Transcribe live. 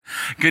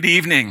Good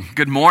evening,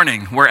 good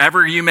morning,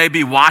 wherever you may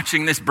be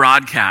watching this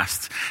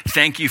broadcast.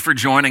 Thank you for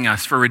joining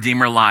us for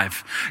Redeemer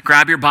Live.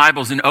 Grab your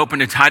Bibles and open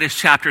to Titus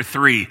chapter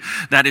 3.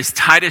 That is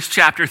Titus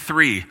chapter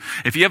 3.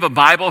 If you have a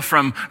Bible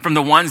from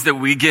the ones that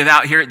we give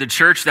out here at the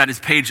church, that is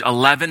page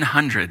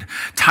 1100,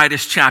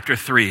 Titus chapter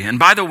 3. And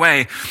by the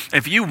way,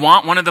 if you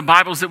want one of the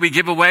Bibles that we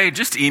give away,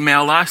 just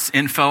email us,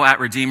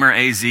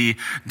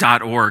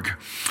 info@redeemeraz.org.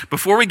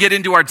 Before we get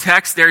into our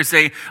text, there's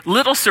a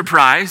little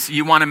surprise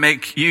you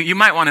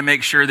might want to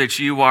make sure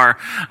that you are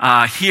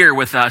here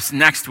with us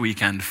next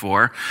weekend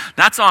for.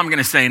 That's all I'm going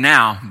to say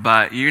now,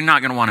 but you're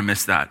not going to want to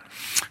miss that.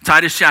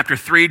 Titus chapter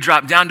 3,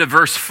 drop down to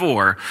verse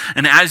 4.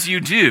 And as you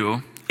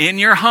do, in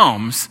your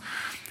homes,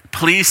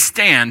 please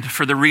stand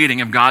for the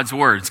reading of God's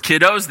words.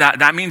 Kiddos,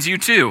 that means you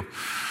too.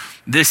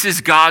 This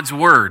is God's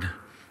word.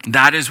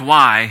 That is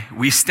why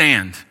we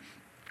stand.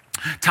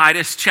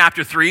 Titus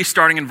chapter 3,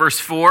 starting in verse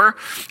 4.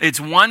 It's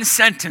one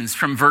sentence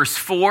from verse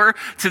 4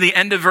 to the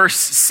end of verse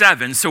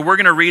 7. So we're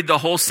going to read the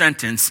whole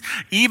sentence,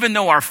 even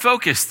though our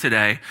focus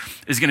today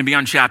is going to be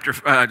on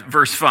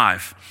verse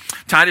 5.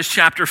 Titus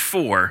chapter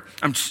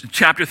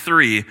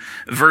 3,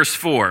 verse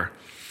 4.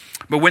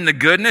 But when the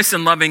goodness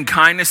and loving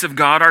kindness of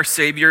God our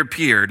Savior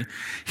appeared,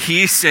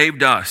 he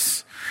saved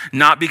us,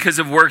 not because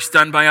of works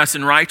done by us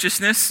in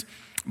righteousness,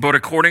 but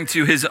according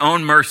to his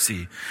own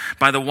mercy,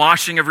 by the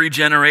washing of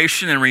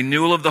regeneration and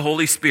renewal of the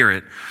Holy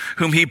Spirit,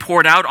 whom he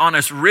poured out on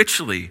us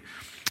richly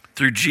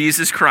through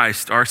Jesus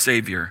Christ, our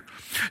Savior,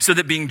 so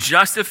that being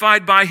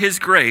justified by his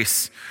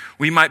grace,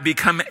 we might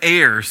become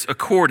heirs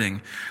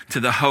according to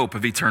the hope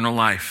of eternal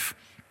life.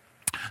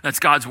 That's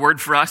God's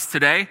word for us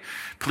today.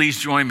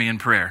 Please join me in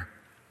prayer.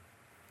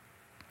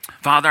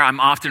 Father, I'm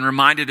often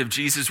reminded of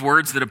Jesus'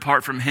 words that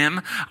apart from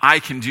him,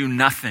 I can do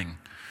nothing.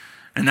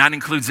 And that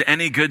includes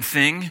any good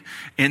thing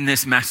in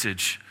this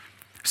message.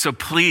 So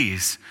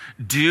please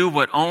do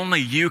what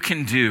only you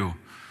can do.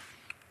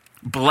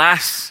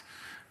 Bless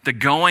the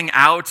going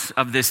out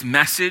of this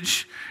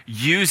message.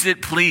 Use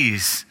it,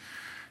 please,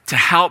 to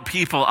help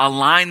people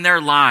align their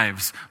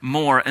lives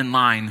more in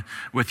line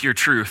with your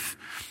truth.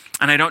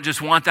 And I don't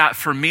just want that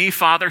for me,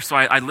 Father, so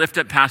I lift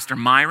up Pastor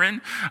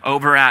Myron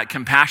over at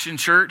Compassion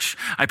Church.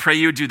 I pray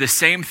you would do the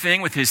same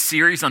thing with his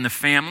series on the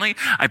family.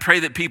 I pray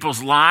that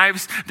people's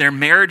lives, their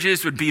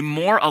marriages would be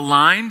more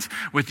aligned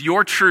with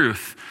your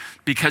truth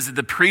because of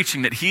the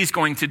preaching that he's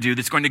going to do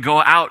that's going to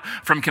go out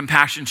from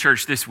Compassion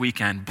Church this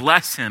weekend.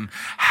 Bless him,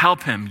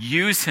 help him,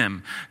 use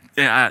him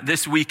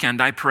this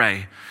weekend, I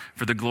pray,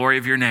 for the glory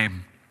of your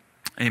name.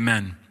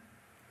 Amen.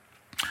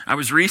 I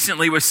was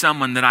recently with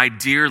someone that I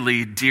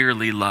dearly,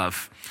 dearly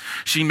love.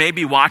 She may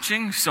be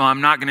watching, so I'm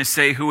not going to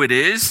say who it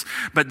is,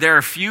 but there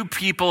are few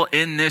people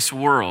in this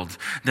world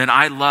that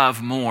I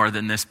love more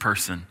than this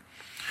person.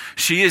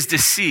 She is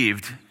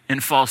deceived in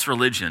false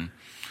religion.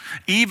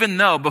 Even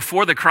though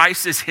before the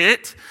crisis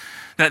hit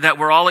that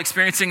we're all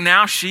experiencing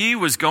now, she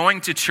was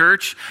going to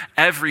church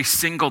every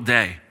single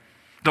day.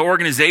 The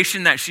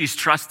organization that she's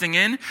trusting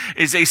in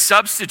is a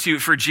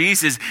substitute for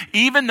Jesus,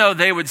 even though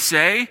they would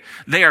say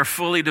they are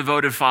fully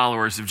devoted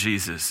followers of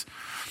Jesus.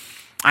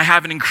 I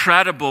have an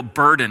incredible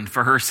burden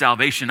for her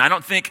salvation. I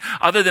don't think,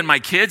 other than my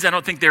kids, I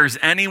don't think there's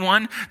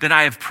anyone that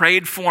I have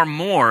prayed for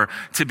more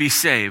to be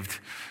saved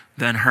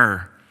than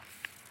her.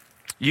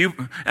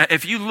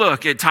 If you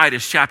look at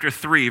Titus chapter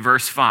 3,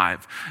 verse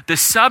 5, the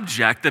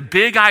subject, the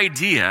big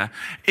idea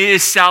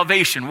is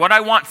salvation. What I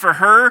want for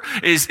her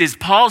is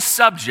Paul's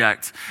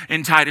subject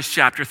in Titus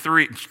chapter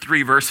 3,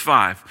 verse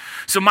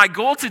 5. So my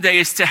goal today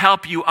is to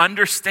help you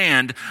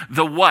understand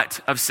the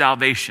what of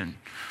salvation.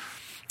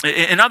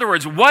 In other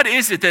words, what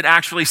is it that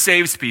actually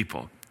saves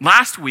people?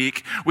 Last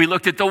week, we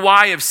looked at the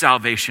why of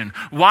salvation.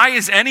 Why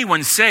is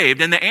anyone saved?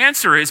 And the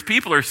answer is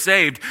people are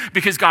saved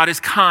because God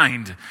is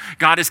kind,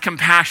 God is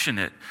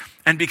compassionate,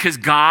 and because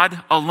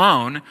God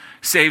alone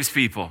saves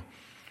people.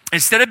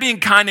 Instead of being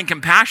kind and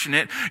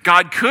compassionate,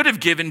 God could have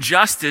given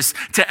justice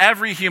to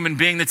every human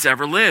being that's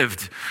ever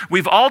lived.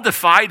 We've all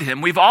defied him.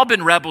 We've all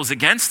been rebels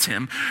against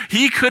him.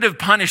 He could have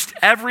punished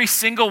every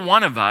single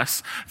one of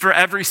us for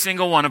every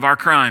single one of our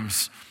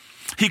crimes.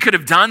 He could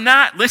have done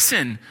that,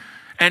 listen,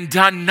 and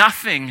done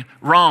nothing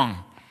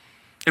wrong.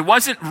 It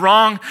wasn't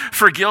wrong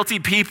for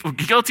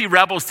guilty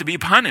rebels to be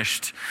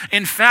punished.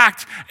 In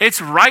fact, it's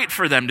right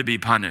for them to be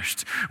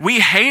punished. We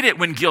hate it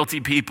when guilty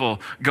people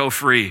go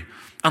free.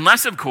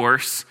 Unless, of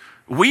course,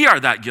 we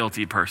are that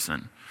guilty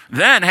person.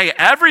 Then, hey,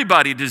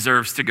 everybody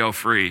deserves to go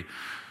free.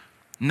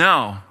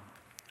 No,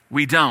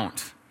 we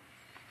don't.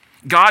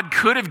 God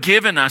could have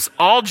given us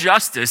all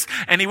justice,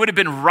 and he would have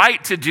been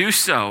right to do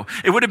so.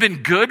 It would have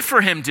been good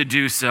for him to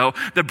do so.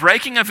 The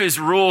breaking of his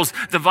rules,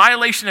 the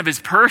violation of his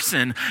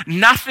person,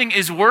 nothing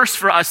is worse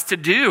for us to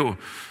do.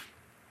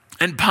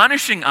 And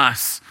punishing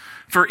us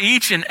for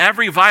each and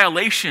every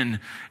violation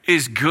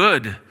is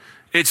good.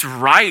 It's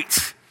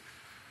right.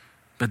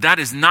 But that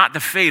is not the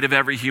fate of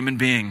every human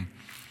being.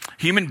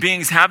 Human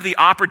beings have the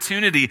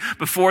opportunity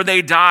before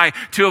they die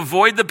to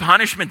avoid the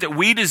punishment that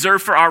we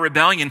deserve for our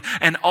rebellion.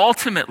 And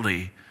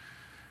ultimately,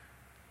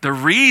 the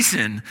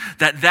reason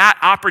that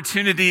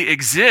opportunity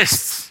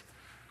exists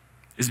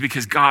is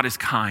because God is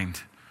kind.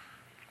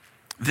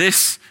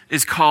 This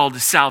is called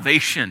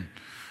salvation.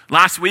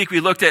 Last week, we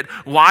looked at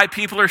why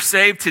people are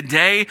saved.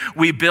 Today,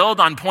 we build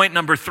on point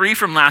number 3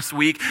 from last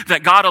week,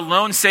 that God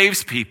alone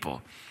saves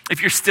people.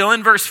 If you're still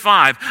in verse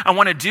 5, I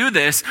want to do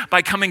this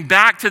by coming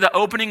back to the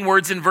opening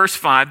words in verse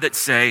 5 that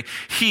say,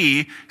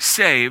 He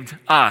saved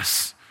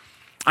us.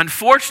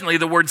 Unfortunately,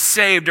 the word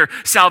saved or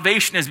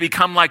salvation has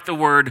become like the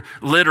word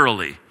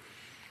literally.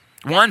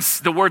 Once,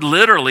 the word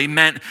literally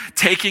meant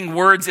taking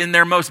words in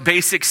their most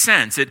basic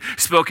sense. It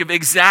spoke of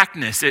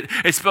exactness.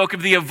 It spoke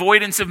of the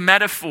avoidance of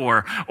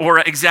metaphor or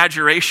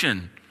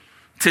exaggeration.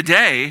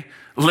 Today,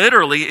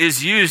 literally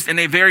is used in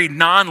a very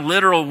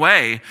non-literal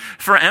way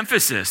for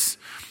emphasis.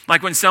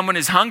 Like when someone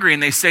is hungry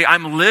and they say,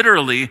 I'm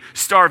literally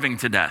starving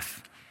to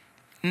death.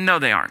 No,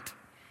 they aren't.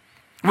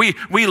 We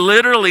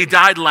literally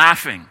died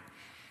laughing.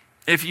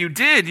 If you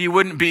did, you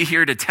wouldn't be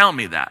here to tell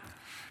me that,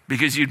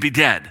 because you'd be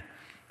dead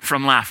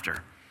from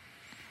laughter.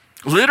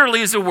 Literally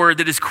is a word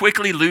that is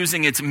quickly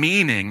losing its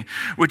meaning,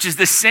 which is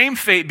the same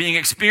fate being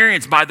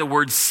experienced by the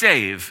word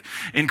save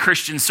in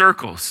Christian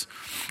circles.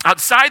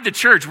 Outside the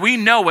church, we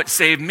know what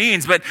save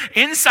means, but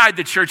inside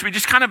the church, we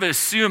just kind of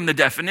assume the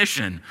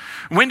definition.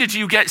 When did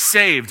you get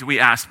saved,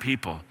 we ask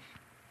people.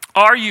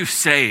 Are you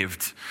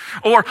saved?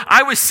 Or,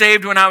 I was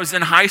saved when I was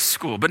in high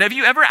school. But have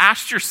you ever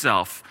asked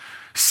yourself,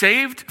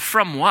 saved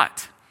from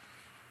what?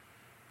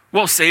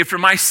 Well, saved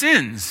from my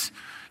sins.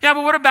 Yeah,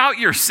 but what about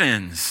your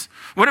sins?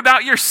 What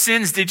about your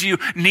sins did you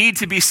need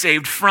to be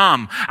saved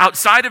from?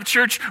 Outside of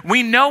church,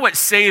 we know what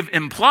save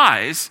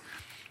implies.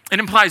 It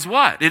implies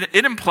what?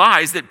 It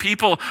implies that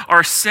people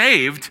are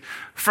saved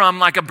from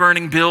like a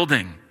burning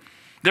building.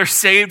 They're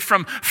saved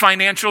from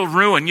financial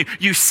ruin.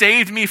 You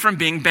saved me from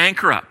being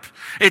bankrupt.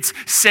 It's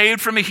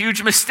saved from a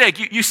huge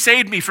mistake. You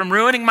saved me from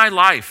ruining my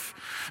life.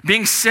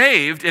 Being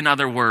saved, in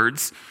other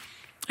words,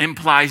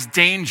 implies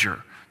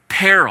danger,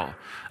 peril,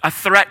 a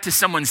threat to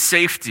someone's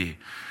safety.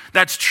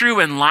 That's true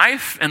in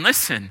life, and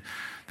listen,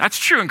 that's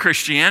true in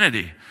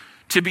Christianity.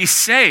 To be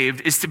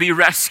saved is to be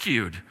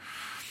rescued.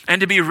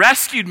 And to be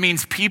rescued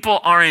means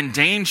people are in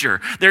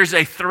danger. There's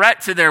a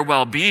threat to their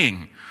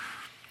well-being.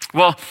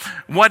 Well,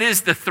 what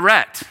is the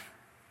threat?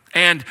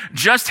 And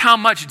just how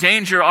much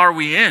danger are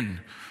we in?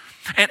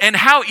 And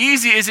how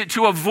easy is it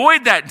to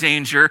avoid that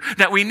danger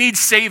that we need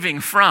saving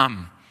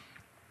from?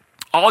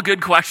 All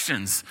good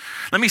questions.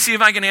 Let me see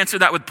if I can answer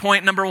that with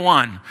point number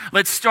 1.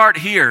 Let's start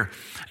here.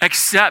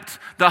 Accept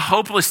the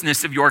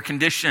hopelessness of your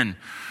condition.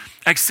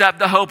 Accept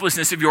the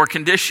hopelessness of your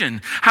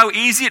condition. How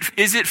easy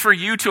is it for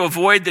you to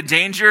avoid the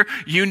danger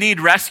you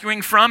need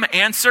rescuing from?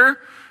 Answer,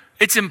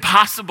 it's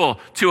impossible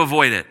to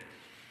avoid it.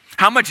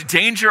 How much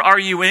danger are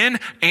you in?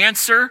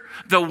 Answer,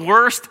 the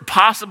worst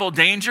possible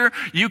danger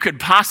you could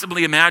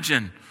possibly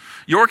imagine.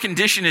 Your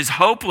condition is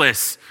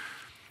hopeless,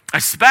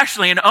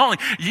 especially and only,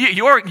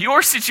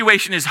 your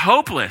situation is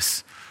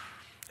hopeless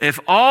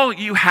if all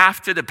you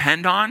have to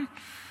depend on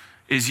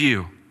is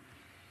you.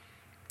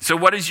 So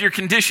what is your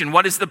condition?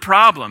 What is the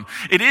problem?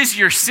 It is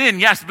your sin,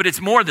 yes, but it's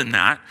more than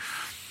that.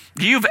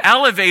 You've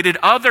elevated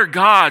other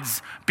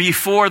gods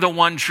before the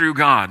one true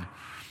God.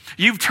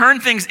 You've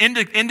turned things in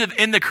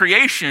the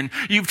creation.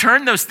 You've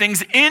turned those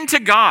things into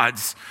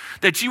gods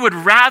that you would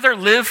rather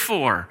live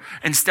for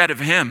instead of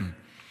him.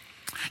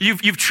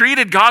 You've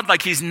treated God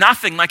like he's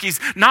nothing, like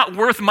he's not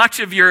worth much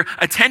of your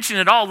attention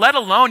at all, let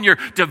alone your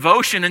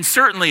devotion, and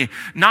certainly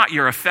not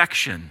your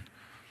affection.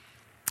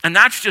 And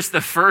that's just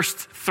the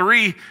first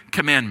 3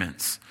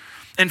 commandments.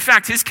 In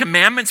fact, his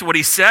commandments, what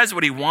he says,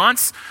 what he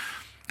wants,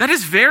 that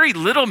is very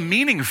little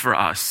meaning for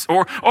us.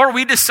 Or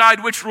we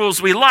decide which rules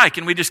we like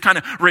and we just kind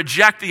of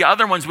reject the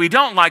other ones we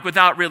don't like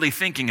without really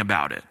thinking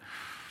about it.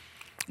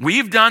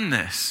 We've done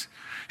this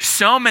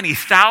so many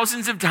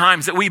thousands of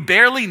times that we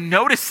barely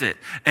notice it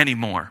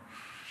anymore.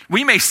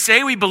 We may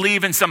say we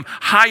believe in some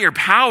higher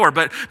power,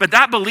 but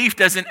that belief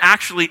doesn't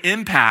actually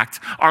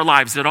impact our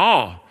lives at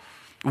all.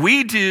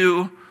 We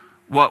do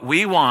what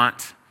we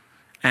want,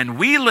 and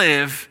we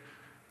live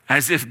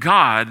as if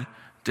God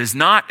does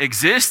not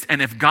exist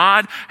and if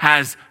God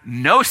has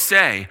no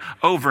say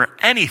over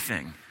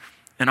anything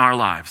in our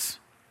lives.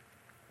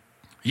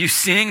 You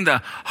seeing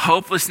the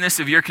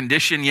hopelessness of your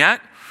condition yet?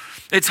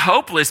 It's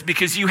hopeless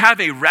because you have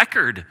a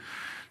record,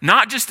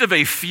 not just of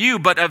a few,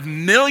 but of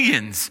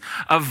millions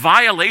of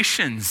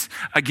violations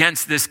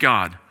against this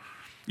God.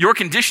 Your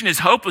condition is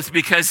hopeless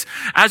because,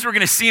 as we're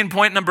going to see in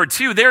point number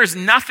 2, there is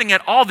nothing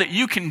at all that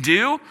you can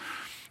do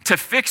to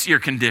fix your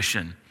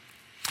condition.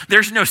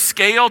 There's no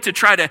scale to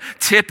try to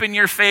tip in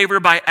your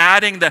favor by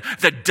adding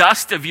the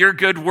dust of your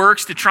good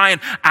works to try and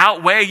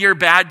outweigh your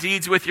bad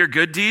deeds with your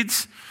good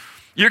deeds.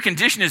 Your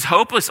condition is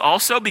hopeless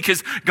also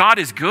because God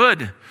is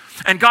good.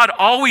 And God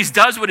always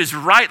does what is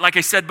right. Like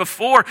I said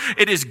before,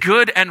 it is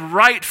good and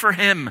right for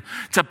him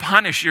to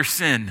punish your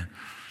sin.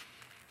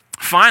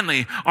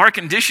 Finally, our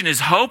condition is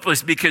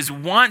hopeless because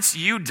once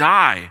you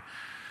die,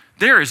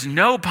 there is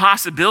no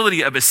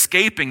possibility of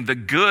escaping the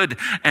good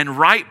and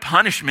right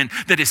punishment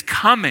that is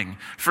coming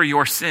for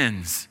your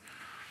sins.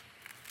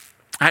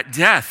 At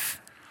death,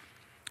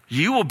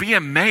 you will be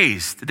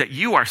amazed that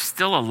you are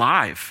still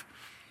alive.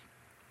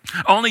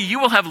 Only you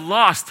will have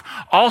lost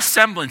all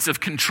semblance of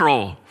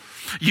control.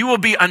 You will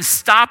be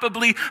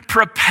unstoppably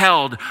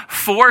propelled,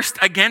 forced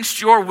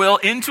against your will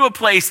into a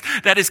place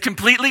that is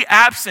completely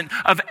absent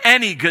of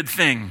any good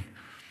thing.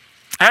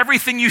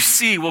 Everything you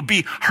see will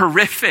be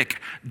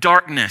horrific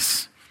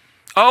darkness.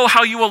 Oh,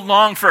 how you will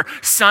long for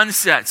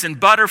sunsets and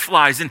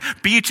butterflies and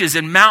beaches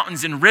and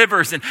mountains and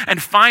rivers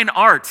and fine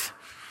art.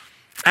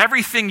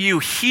 Everything you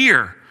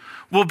hear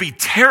will be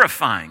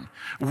terrifying,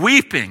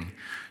 weeping,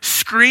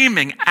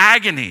 screaming,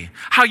 agony.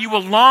 How you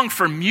will long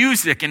for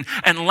music and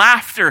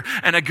laughter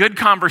and a good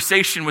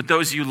conversation with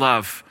those you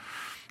love.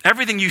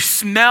 Everything you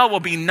smell will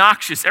be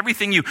noxious.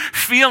 Everything you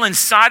feel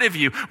inside of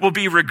you will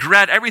be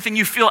regret. Everything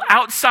you feel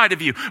outside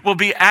of you will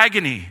be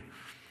agony.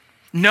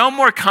 No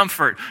more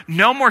comfort,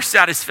 no more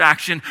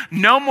satisfaction,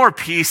 no more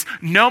peace,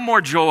 no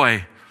more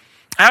joy.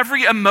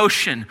 Every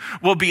emotion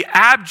will be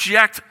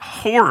abject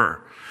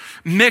horror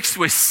mixed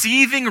with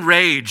seething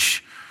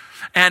rage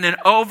and an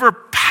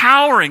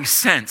overpowering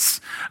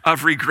sense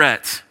of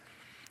regret.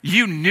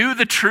 You knew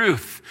the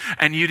truth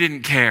and you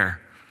didn't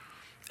care.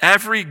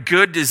 Every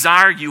good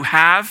desire you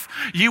have,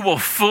 you will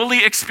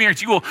fully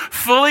experience. You will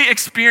fully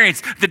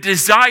experience the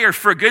desire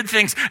for good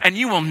things, and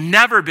you will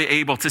never be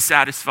able to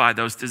satisfy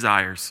those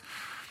desires.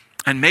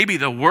 And maybe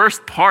the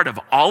worst part of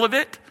all of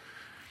it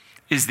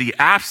is the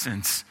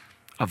absence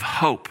of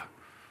hope.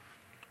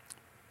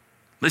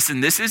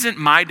 Listen, this isn't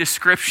my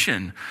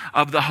description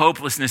of the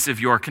hopelessness of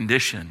your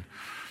condition.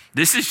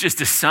 This is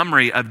just a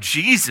summary of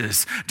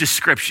Jesus'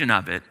 description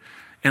of it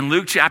in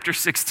Luke chapter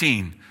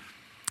 16.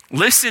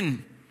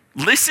 Listen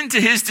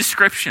to his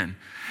description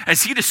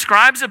as he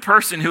describes a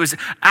person who is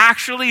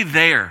actually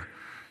there,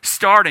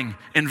 starting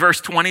in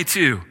verse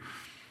 22.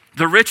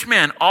 The rich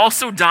man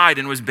also died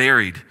and was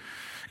buried.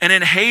 And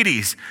in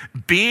Hades,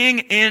 being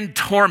in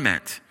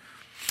torment,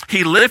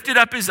 he lifted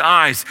up his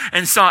eyes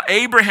and saw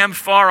Abraham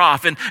far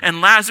off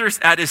and Lazarus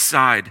at his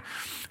side.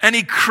 And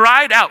he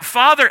cried out,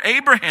 "Father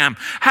Abraham,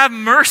 have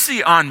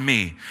mercy on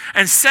me,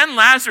 and send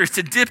Lazarus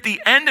to dip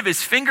the end of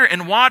his finger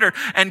in water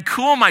and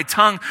cool my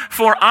tongue,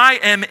 for I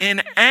am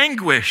in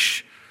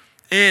anguish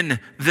in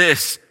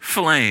this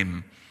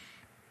flame."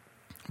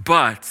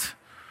 But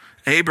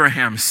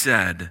Abraham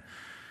said,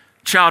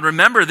 "Child,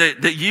 remember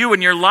that you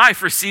in your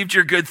life received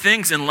your good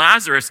things, and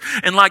Lazarus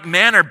in like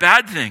manner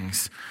bad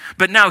things.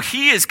 But now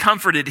he is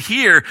comforted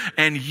here,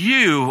 and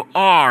you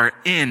are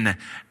in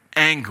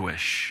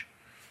anguish."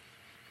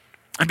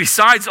 And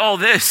besides all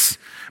this,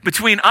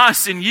 between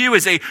us and you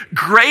is a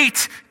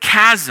great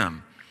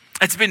chasm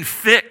that's been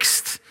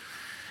fixed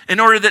in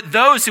order that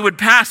those who would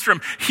pass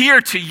from here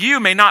to you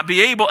may not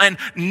be able, and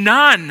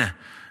none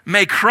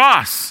may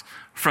cross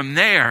from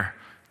there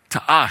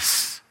to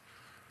us.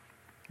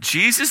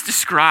 Jesus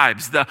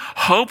describes the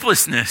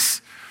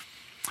hopelessness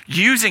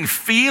using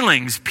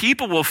feelings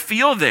people will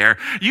feel there,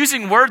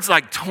 using words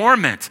like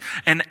torment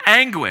and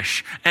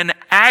anguish and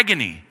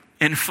agony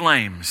in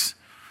flames.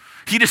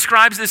 He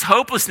describes this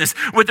hopelessness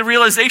with the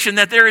realization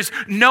that there is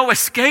no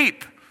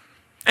escape.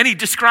 And he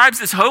describes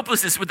this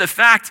hopelessness with the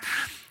fact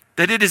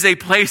that it is a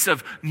place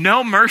of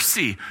no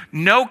mercy,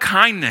 no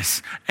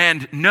kindness,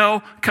 and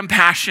no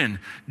compassion,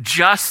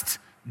 just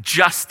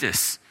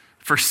justice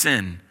for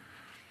sin.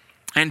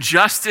 And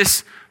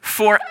justice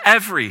for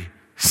every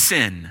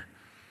sin,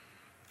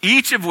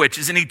 each of which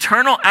is an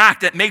eternal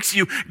act that makes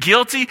you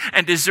guilty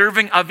and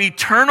deserving of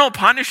eternal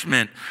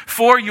punishment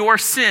for your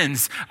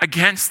sins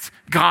against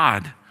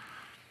God.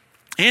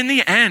 In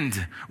the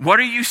end, what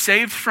are you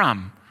saved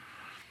from?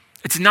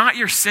 It's not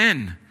your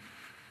sin.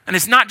 And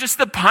it's not just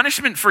the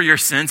punishment for your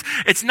sins.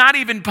 It's not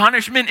even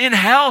punishment in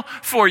hell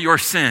for your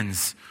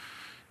sins.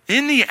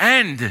 In the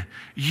end,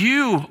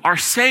 you are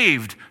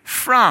saved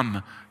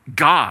from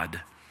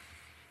God.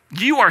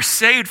 You are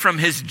saved from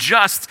his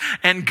just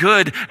and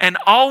good and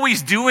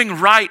always doing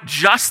right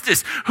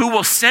justice, who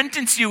will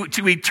sentence you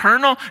to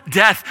eternal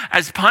death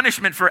as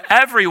punishment for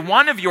every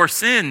one of your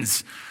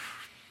sins.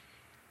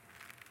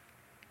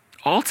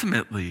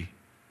 Ultimately,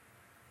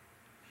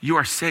 you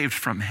are saved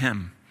from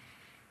him,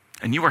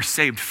 and you are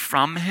saved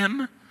from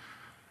him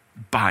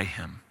by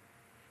him.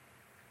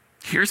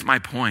 Here's my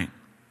point.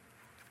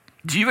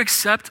 Do you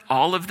accept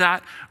all of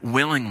that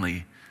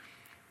willingly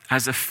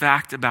as a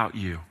fact about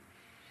you?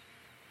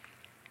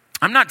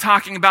 I'm not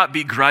talking about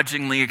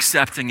begrudgingly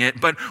accepting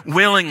it, but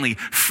willingly,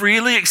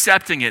 freely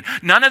accepting it.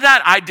 None of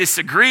that I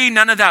disagree,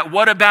 none of that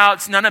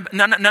whatabouts, none of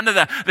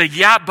the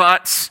yeah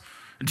buts.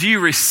 Do you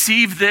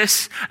receive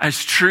this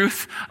as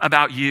truth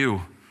about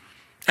you?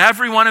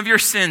 Every one of your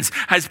sins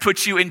has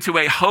put you into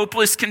a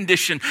hopeless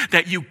condition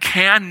that you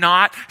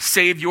cannot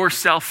save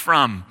yourself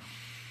from.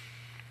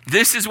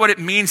 This is what it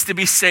means to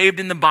be saved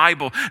in the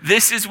Bible.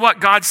 This is what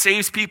God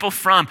saves people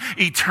from: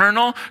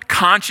 eternal,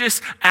 conscious,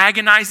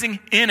 agonizing,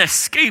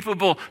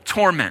 inescapable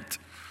torment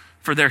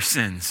for their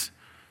sins.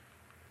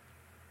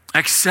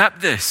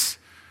 Accept this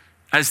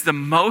as the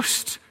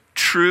most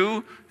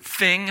true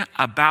thing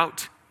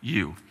about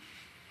you.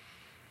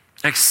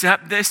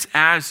 Accept this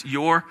as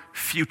your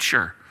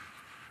future.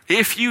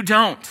 If you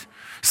don't,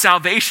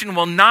 salvation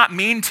will not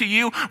mean to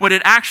you what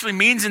it actually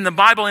means in the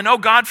Bible. And oh,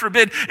 God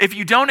forbid, if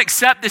you don't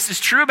accept this is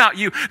true about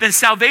you, then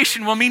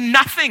salvation will mean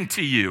nothing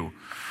to you.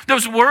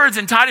 Those words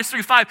in Titus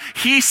 3:5,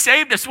 he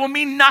saved us, will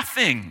mean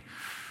nothing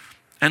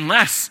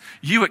unless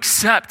you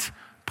accept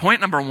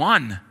point number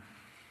 1,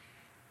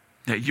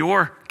 that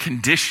your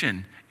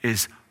condition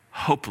is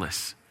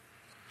hopeless.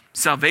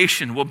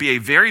 Salvation will be a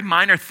very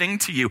minor thing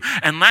to you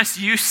unless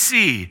you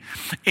see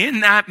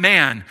in that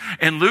man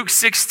in Luke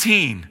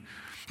 16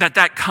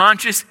 that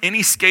conscious,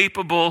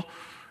 inescapable,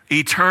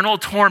 eternal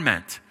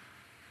torment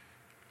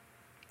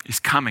is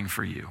coming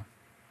for you.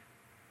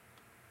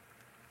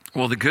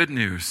 Well, the good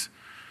news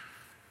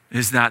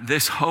is that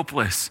this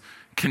hopeless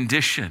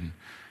condition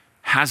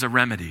has a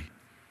remedy.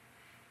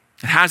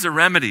 It has a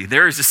remedy.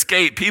 There is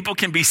escape. People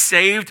can be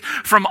saved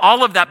from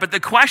all of that. But the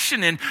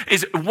question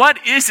is,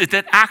 what is it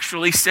that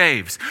actually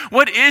saves?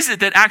 What is it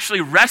that actually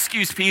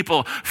rescues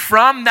people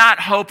from that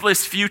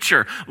hopeless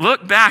future?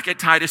 Look back at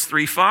Titus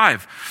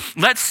 3:5.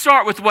 Let's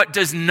start with what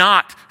does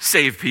not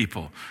save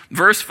people.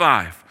 Verse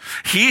 5,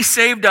 he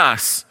saved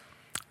us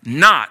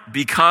not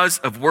because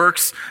of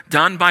works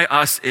done by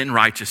us in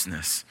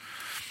righteousness.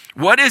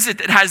 What is it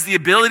that has the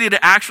ability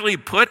to actually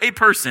put a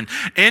person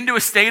into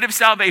a state of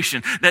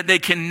salvation that they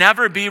can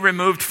never be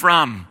removed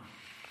from?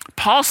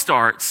 Paul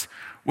starts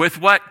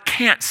with what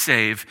can't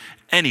save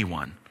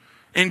anyone.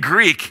 In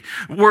Greek,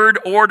 word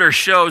order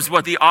shows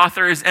what the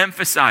author is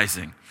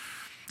emphasizing.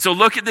 So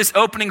look at this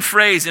opening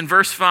phrase in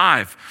verse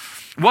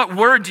 5. What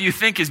word do you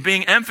think is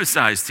being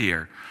emphasized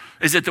here?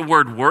 Is it the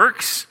word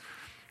works?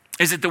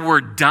 Is it the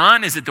word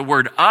done? Is it the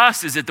word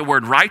us? Is it the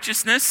word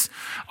righteousness?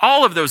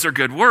 All of those are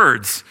good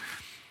words.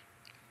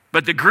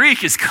 But the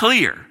Greek is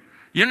clear.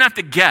 You don't have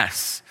to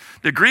guess.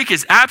 The Greek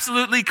is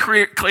absolutely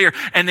clear,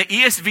 and the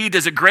ESV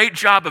does a great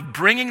job of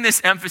bringing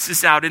this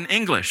emphasis out in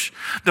English.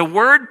 The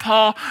word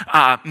Paul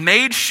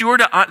made sure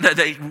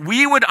that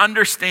we would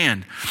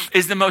understand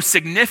is the most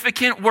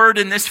significant word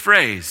in this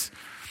phrase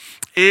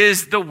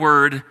is the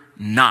word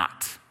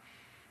not.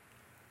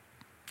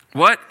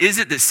 What is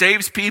it that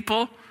saves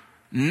people?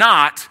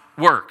 Not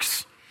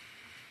works.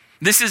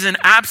 This is an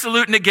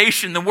absolute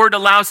negation. The word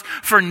allows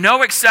for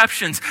no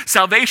exceptions.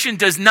 Salvation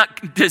does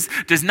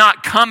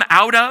not come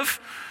out of,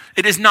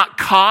 it is not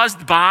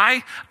caused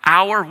by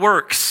our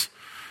works.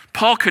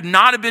 Paul could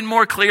not have been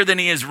more clear than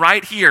he is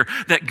right here,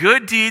 that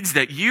good deeds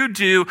that you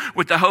do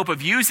with the hope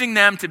of using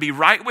them to be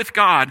right with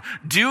God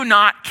do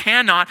not,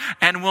 cannot,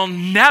 and will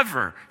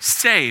never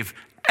save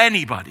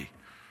anybody.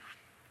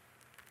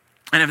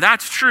 And if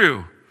that's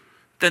true,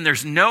 then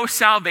there's no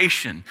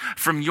salvation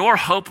from your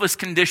hopeless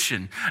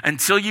condition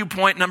until you,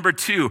 point number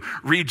 2,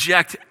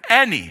 reject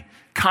any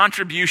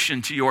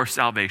contribution to your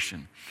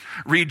salvation.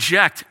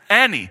 Reject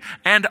any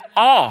and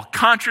all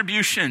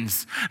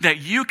contributions that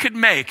you could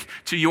make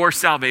to your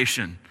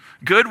salvation.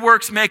 Good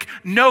works make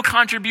no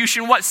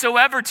contribution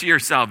whatsoever to your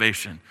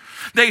salvation.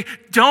 They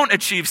don't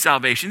achieve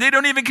salvation. They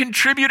don't even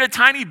contribute a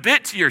tiny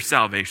bit to your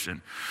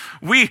salvation.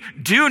 We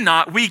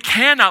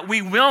cannot,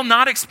 we will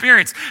not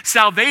experience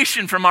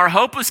salvation from our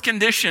hopeless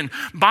condition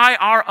by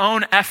our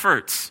own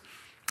efforts.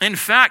 In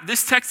fact,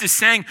 this text is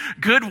saying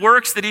good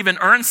works that even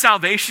earn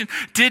salvation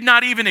did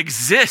not even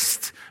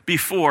exist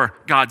before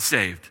God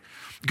saved.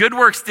 Good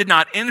works did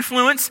not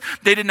influence,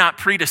 they did not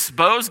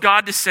predispose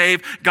God to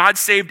save. God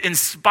saved in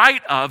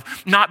spite of,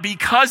 not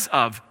because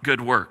of good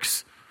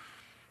works.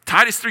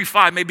 Titus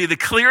 3:5 may be the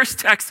clearest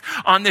text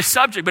on this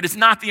subject, but it's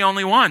not the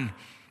only one.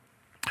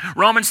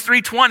 Romans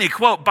 3:20,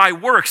 quote, by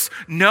works,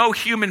 no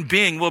human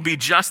being will be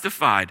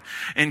justified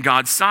in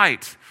God's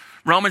sight.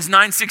 Romans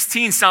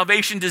 9:16,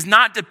 salvation does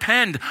not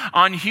depend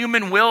on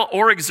human will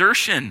or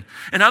exertion.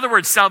 In other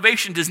words,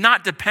 salvation does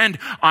not depend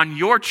on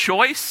your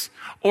choice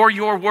or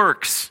your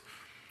works.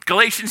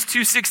 Galatians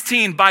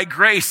 2:16, by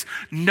grace,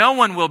 no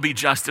one will be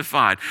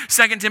justified.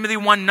 2 Timothy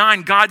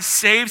 1:9, God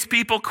saves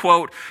people,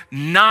 quote,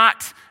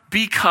 not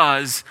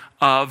because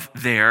of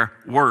their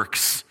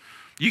works.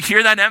 You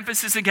hear that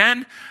emphasis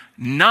again?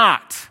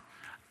 Not.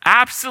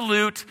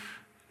 Absolute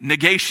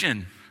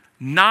negation.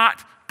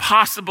 Not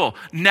possible.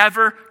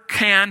 Never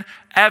can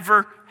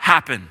ever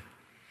happen.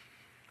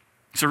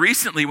 So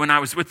recently when I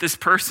was with this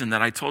person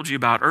that I told you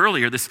about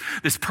earlier, this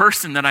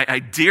person that I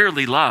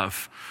dearly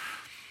love,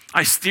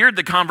 I steered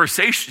the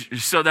conversation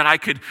so that I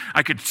could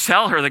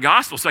tell her the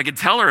gospel, so I could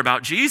tell her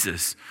about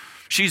Jesus.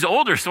 She's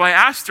older, so I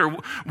asked her,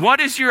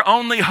 what is your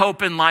only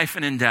hope in life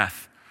and in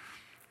death?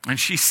 And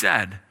she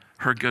said,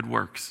 her good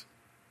works.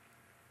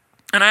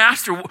 And I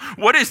asked her,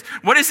 what is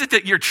it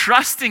that you're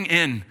trusting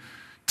in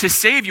to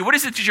save you? What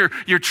is it that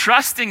you're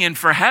trusting in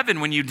for heaven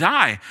when you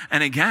die?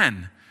 And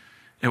again,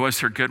 it was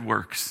her good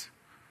works.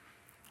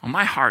 Well,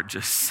 my heart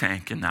just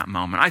sank in that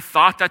moment. I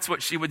thought that's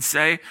what she would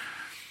say,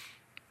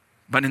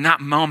 but in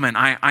that moment,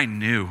 I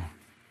knew.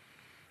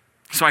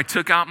 So I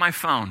took out my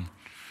phone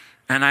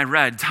and I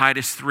read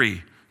Titus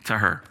 3 to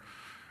her.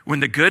 When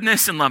the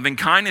goodness and loving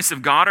kindness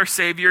of God our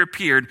Savior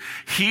appeared,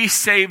 he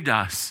saved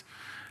us,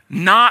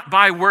 not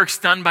by works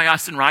done by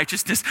us in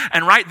righteousness.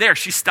 And right there,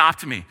 she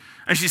stopped me.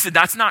 And she said,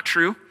 that's not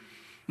true.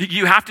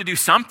 You have to do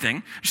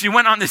something. She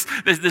went on this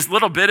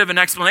little bit of an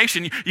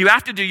explanation. You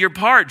have to do your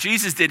part.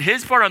 Jesus did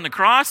his part on the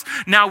cross.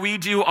 Now we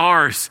do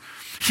ours.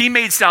 He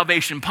made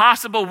salvation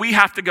possible. We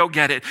have to go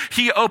get it.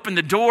 He opened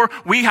the door.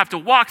 We have to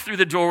walk through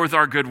the door with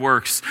our good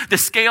works. The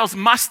scales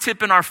must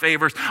tip in our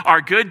favors.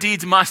 Our good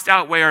deeds must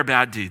outweigh our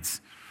bad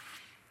deeds.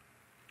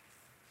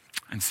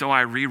 And so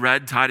I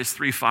reread Titus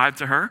 3:5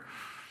 to her.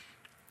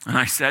 And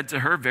I said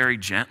to her very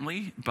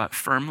gently but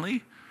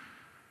firmly,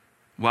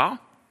 well,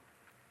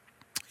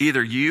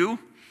 either you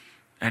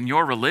and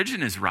your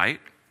religion is right,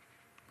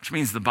 which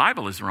means the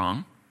Bible is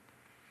wrong,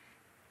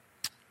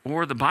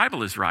 or the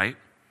Bible is right,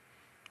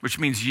 which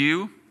means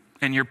you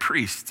and your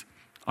priest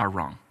are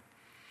wrong.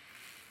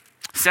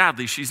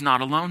 Sadly, she's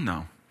not alone,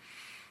 though.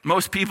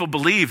 Most people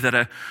believe that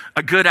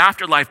a good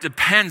afterlife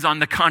depends on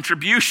the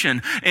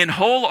contribution, in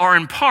whole or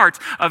in part,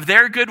 of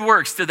their good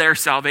works to their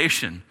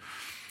salvation.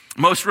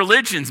 Most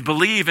religions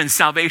believe in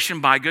salvation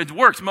by good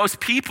works.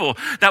 Most people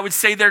that would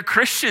say they're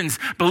Christians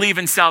believe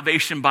in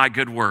salvation by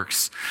good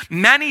works.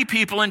 Many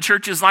people in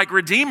churches like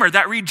Redeemer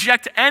that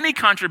reject any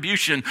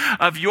contribution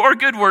of your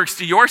good works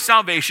to your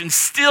salvation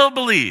still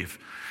believe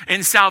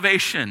in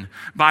salvation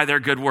by their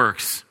good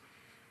works.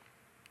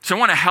 So I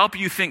want to help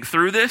you think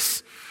through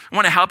this. I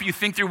want to help you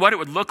think through what it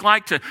would look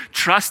like to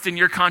trust in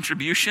your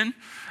contribution.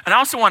 And I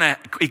also want to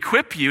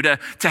equip you to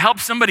help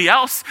somebody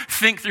else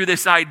think through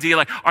this idea.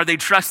 Like, are they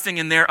trusting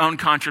in their own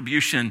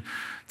contribution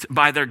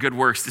by their good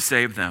works to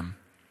save them?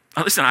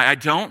 Now, listen, I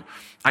don't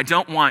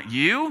want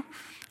you,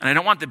 and I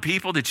don't want the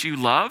people that you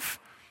love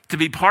to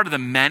be part of the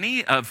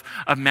many of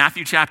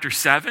Matthew chapter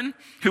 7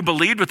 who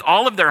believed with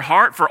all of their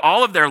heart for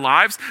all of their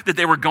lives that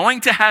they were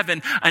going to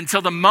heaven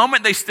until the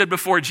moment they stood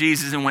before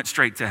Jesus and went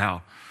straight to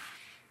hell.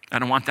 I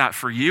don't want that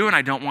for you, and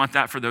I don't want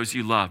that for those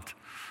you loved.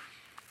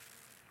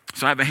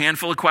 So I have a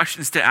handful of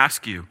questions to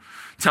ask you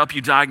to help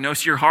you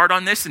diagnose your heart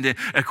on this and to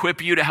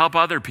equip you to help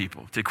other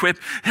people, to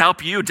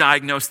help you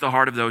diagnose the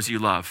heart of those you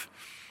love.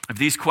 If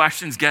these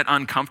questions get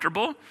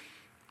uncomfortable,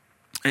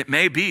 it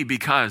may be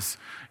because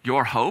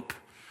your hope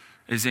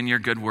is in your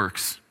good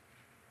works.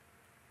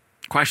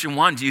 Question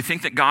 1, do you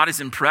think that God is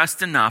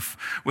impressed enough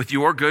with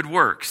your good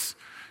works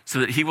so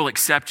that he will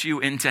accept you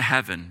into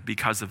heaven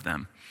because of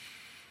them?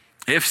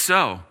 If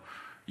so,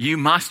 you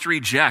must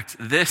reject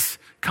this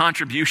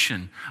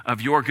contribution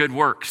of your good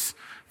works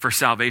for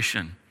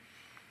salvation.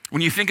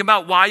 When you think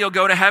about why you'll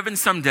go to heaven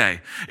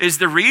someday, is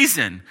the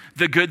reason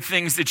the good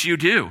things that you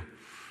do?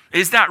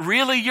 Is that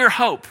really your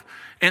hope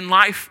in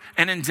life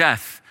and in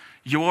death?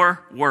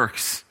 Your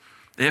works?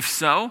 If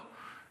so,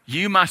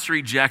 you must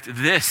reject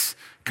this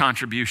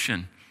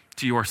contribution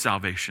to your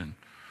salvation.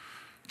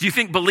 Do you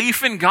think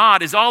belief in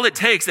God is all it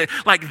takes?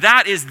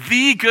 That is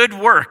the good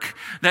work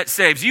that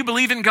saves. You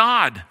believe in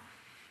God?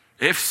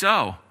 If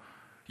so,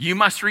 you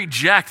must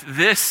reject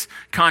this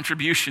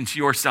contribution to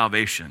your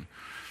salvation.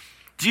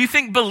 Do you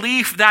think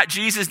belief that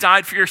Jesus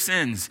died for your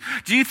sins?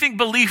 Do you think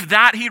belief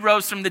that he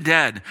rose from the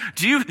dead?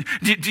 Do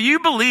you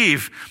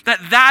believe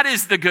that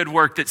is the good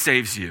work that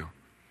saves you?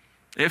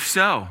 If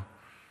so,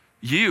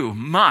 you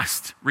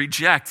must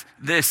reject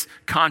this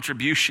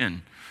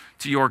contribution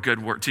to your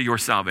good work, to your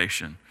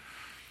salvation.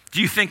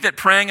 Do you think that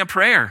praying a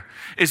prayer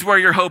is where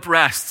your hope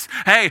rests?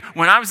 Hey,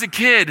 when I was a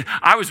kid,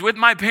 I was with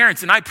my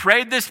parents and I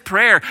prayed this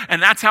prayer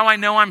and that's how I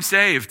know I'm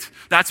saved.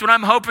 That's what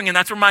I'm hoping, and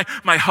that's where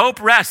my hope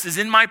rests, is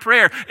in my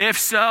prayer. If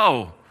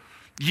so,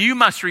 you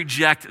must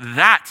reject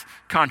that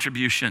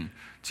contribution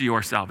to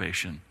your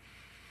salvation.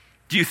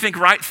 Do you think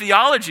right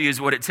theology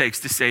is what it takes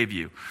to save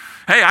you?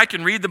 Hey, I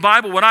can read the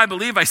Bible, what I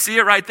believe, I see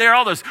it right there.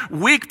 All those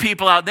weak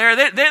people out there,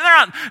 they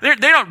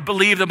don't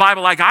believe the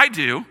Bible like I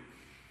do.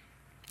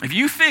 If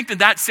you think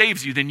that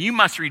saves you, then you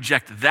must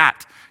reject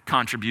that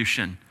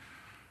contribution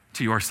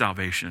to your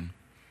salvation.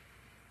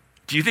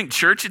 Do you think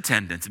church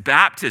attendance,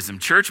 baptism,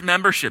 church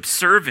membership,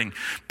 serving,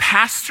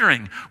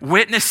 pastoring,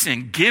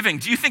 witnessing, giving,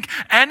 do you think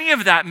any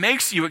of that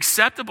makes you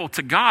acceptable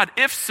to God?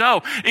 If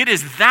so, it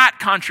is that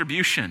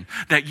contribution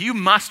that you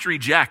must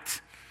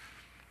reject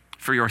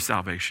for your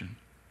salvation.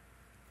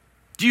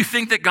 Do you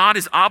think that God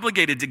is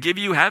obligated to give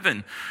you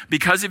heaven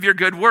because of your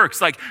good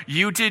works? Like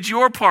you did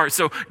your part,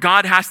 so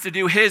God has to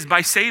do his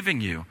by saving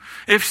you.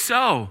 If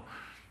so,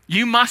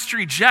 you must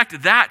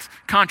reject that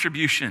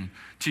contribution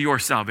to your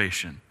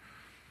salvation.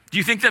 Do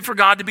you think that for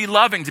God to be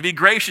loving, to be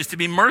gracious, to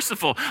be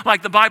merciful,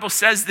 like the Bible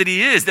says that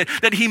he is,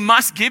 that he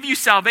must give you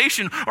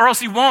salvation, or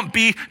else he won't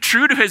be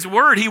true to his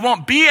word? He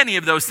won't be any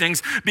of those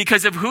things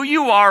because of who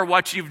you are,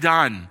 what you've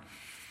done.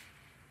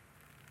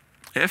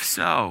 If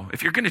so,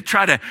 if you're going to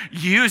try to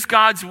use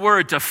God's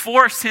word to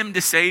force him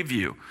to save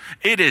you,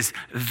 it is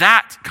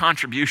that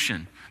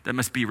contribution that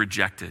must be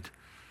rejected.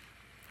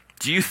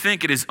 Do you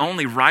think it is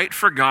only right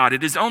for God?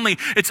 It's only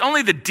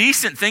the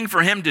decent thing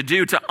for him to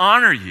do to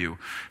honor you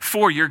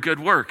for your good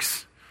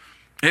works.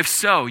 If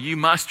so, you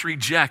must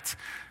reject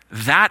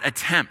that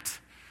attempt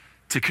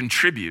to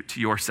contribute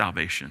to your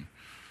salvation.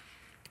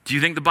 Do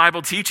you think the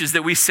Bible teaches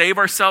that we save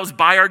ourselves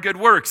by our good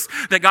works?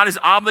 That God is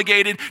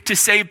obligated to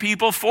save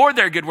people for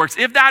their good works?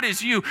 If that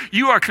is you,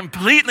 you are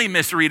completely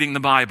misreading the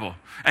Bible.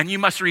 And you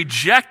must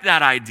reject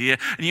that idea,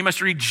 and you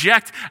must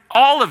reject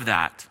all of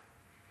that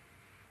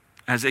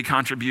as a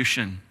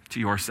contribution to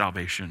your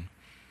salvation.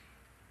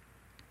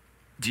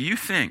 Do you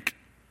think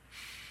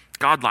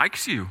God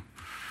likes you?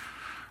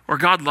 Or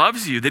God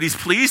loves you, that he's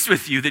pleased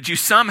with you, that you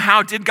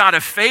somehow did God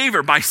a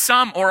favor by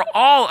some or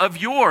all of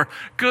your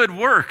good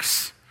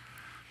works?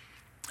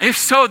 If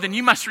so, then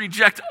you must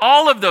reject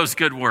all of those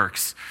good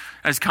works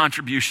as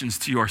contributions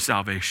to your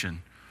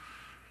salvation.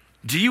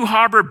 Do you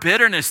harbor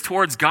bitterness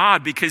towards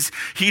God because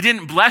he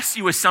didn't bless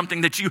you with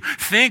something that you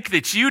think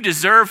that you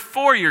deserve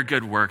for your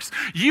good works?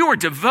 You were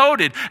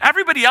devoted.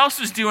 Everybody else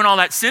was doing all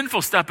that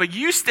sinful stuff, but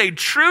you stayed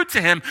true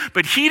to him,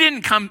 but he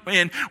didn't come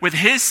in with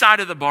his side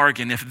of the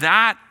bargain. If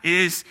that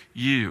is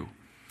you,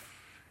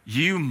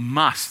 you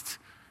must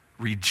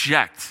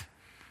reject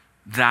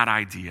that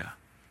idea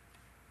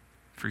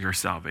for your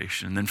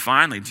salvation. And then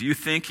finally, do you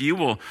think you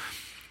will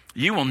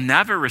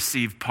never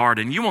receive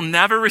pardon? You will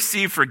never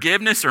receive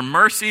forgiveness or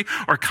mercy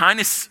or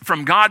kindness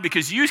from God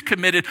because you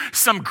committed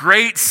some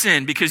great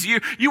sin, because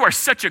you are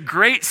such a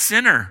great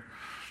sinner.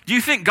 Do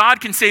you think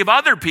God can save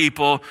other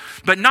people,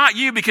 but not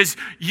you because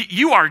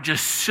you are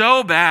just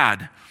so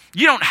bad?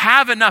 You don't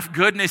have enough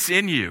goodness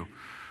in you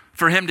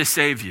for him to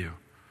save you.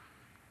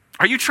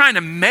 Are you trying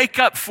to make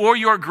up for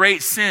your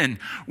great sin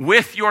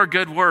with your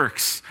good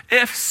works?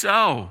 If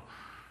so,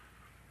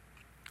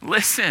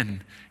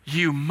 listen,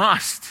 you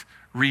must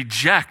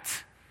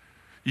reject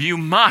your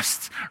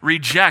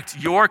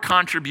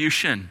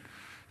contribution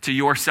to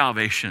your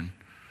salvation.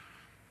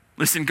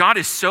 Listen, God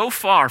is so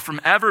far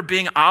from ever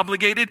being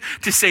obligated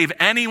to save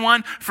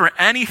anyone for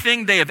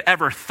anything they have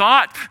ever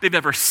thought, they've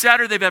ever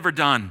said, or they've ever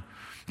done.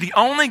 The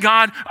only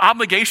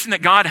obligation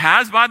that God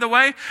has, by the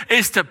way,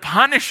 is to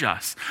punish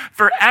us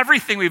for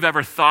everything we've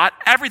ever thought,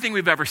 everything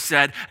we've ever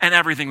said, and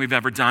everything we've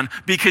ever done,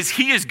 because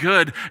he is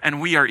good and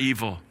we are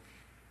evil.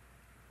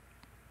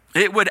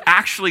 It would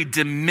actually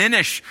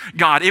diminish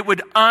God. It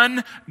would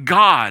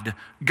ungod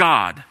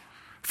God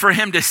for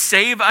him to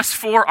save us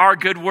for our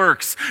good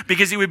works,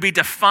 because he would be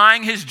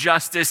defying his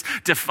justice,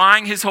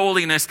 defying his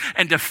holiness,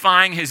 and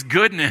defying his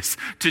goodness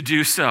to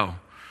do so.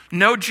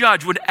 No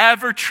judge would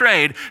ever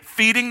trade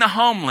feeding the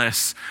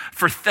homeless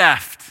for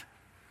theft.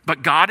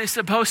 But God is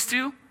supposed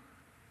to?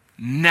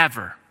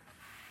 Never.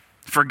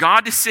 For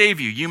God to save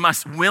you, you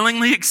must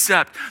willingly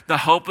accept the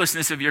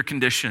hopelessness of your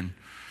condition.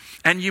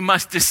 And you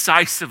must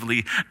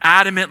decisively,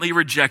 adamantly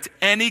reject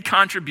any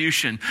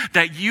contribution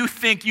that you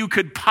think you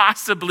could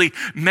possibly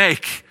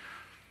make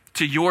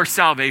to your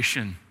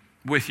salvation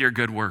with your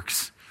good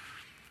works.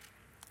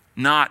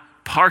 Not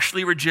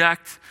partially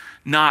reject,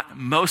 not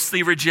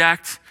mostly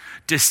reject,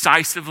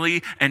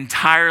 decisively,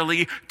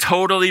 entirely,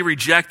 totally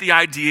reject the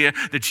idea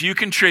that you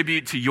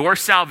contribute to your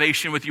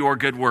salvation with your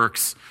good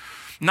works.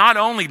 Not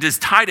only does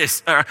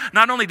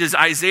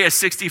Isaiah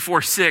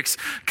 64:6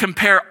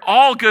 compare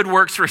all good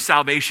works for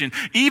salvation,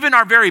 even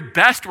our very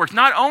best works,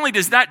 not only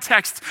does that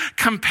text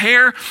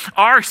compare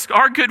our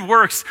good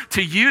works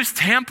to used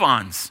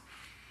tampons.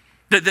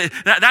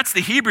 That's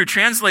the Hebrew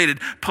translated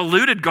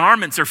polluted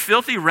garments or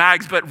filthy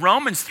rags, but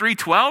Romans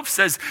 3:12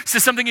 says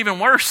something even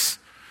worse.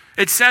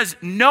 It says,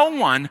 no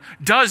one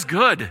does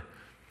good,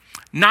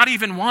 not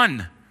even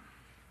one.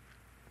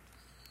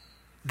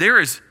 There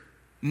is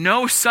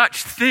no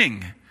such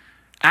thing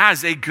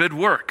as a good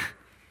work.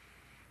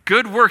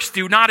 Good works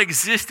do not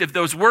exist if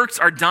those works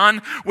are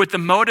done with the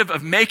motive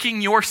of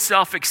making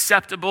yourself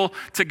acceptable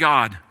to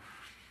God.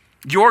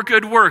 Your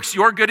good works,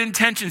 your good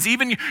intentions,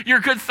 even your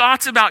good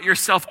thoughts about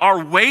yourself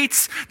are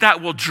weights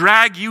that will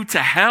drag you to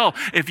hell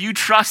if you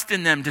trust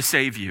in them to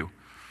save you.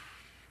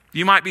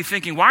 You might be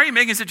thinking, why are you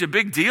making such a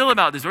big deal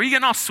about this? Why are you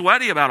getting all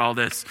sweaty about all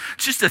this?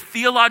 It's just a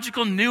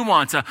theological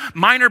nuance, a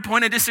minor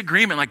point of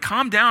disagreement. Like,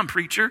 calm down,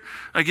 preacher.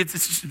 Like,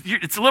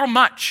 it's a little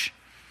much.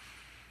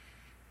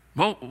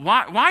 Well,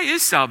 why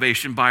is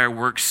salvation by our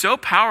works so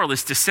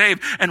powerless to save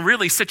and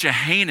really such a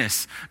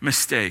heinous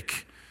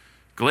mistake?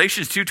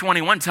 Galatians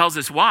 2:21 tells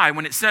us why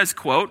when it says,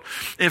 quote,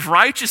 if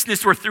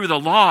righteousness were through the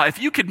law, if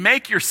you could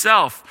make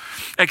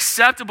yourself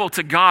acceptable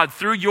to God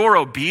through your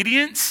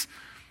obedience,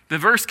 the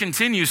verse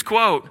continues,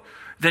 quote,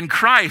 then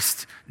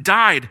Christ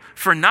died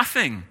for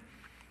nothing.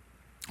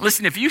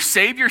 Listen, if you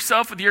save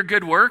yourself with your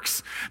good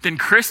works, then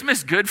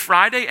Christmas, Good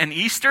Friday, and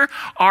Easter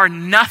are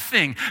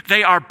nothing.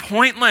 They are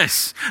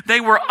pointless.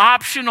 They were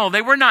optional.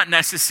 They were not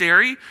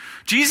necessary.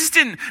 Jesus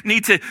didn't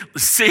need to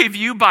save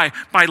you by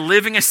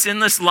living a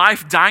sinless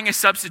life, dying a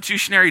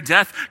substitutionary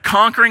death,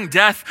 conquering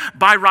death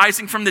by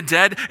rising from the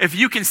dead. If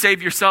you can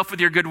save yourself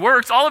with your good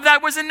works, all of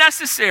that wasn't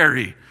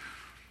necessary.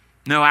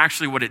 No,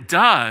 actually what it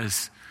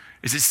does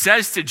is it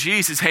says to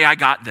Jesus, hey, I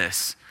got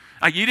this.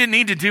 You didn't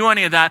need to do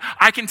any of that.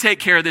 I can take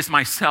care of this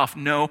myself.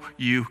 No,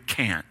 you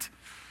can't.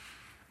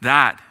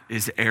 That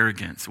is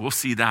arrogance. We'll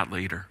see that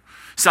later.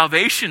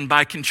 Salvation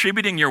by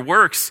contributing your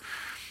works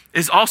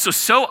is also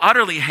so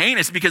utterly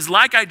heinous because,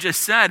 like I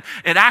just said,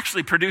 it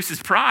actually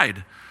produces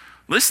pride.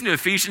 Listen to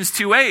Ephesians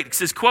 2:8. It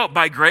says, quote,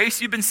 "By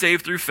grace you've been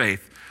saved through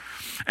faith.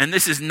 And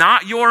this is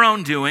not your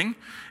own doing.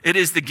 It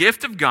is the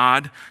gift of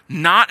God,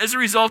 not as a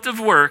result of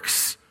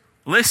works."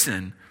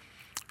 Listen,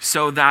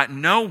 "so that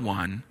no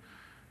one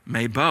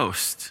may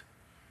boast."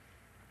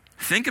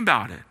 Think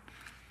about it.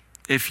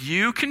 If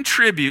you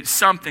contribute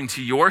something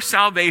to your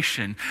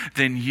salvation,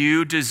 then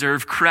you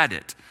deserve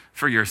credit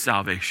for your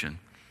salvation.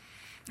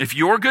 If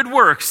your good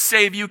works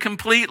save you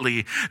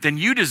completely, then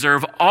you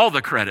deserve all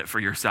the credit for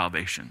your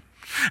salvation.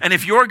 And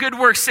if your good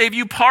works save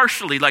you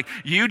partially, like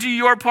you do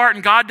your part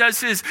and God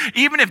does his,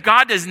 even if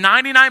God does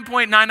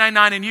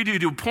 99.999 and you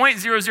do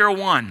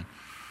 0.001,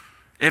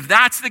 if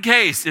that's the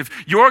case, if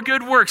your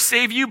good works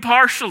save you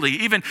partially,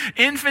 even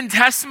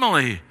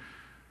infinitesimally,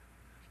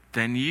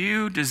 then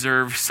you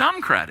deserve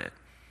some credit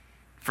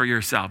for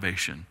your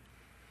salvation.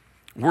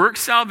 Work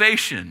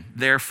salvation,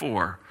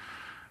 therefore,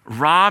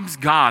 robs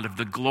God of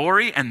the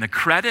glory and the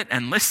credit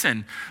and,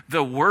 listen,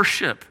 the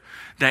worship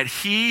that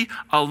he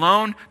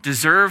alone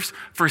deserves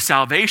for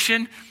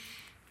salvation.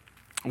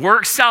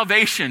 Work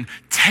salvation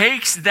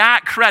takes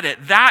that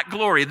credit, that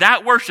glory,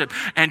 that worship,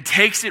 and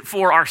takes it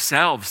for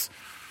ourselves.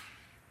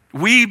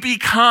 We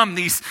become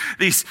these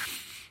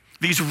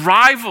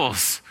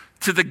rivals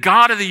to the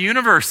God of the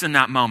universe in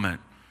that moment.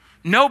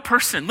 No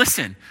person,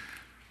 listen,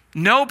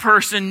 no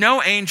person,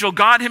 no angel,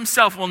 God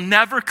himself will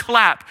never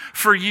clap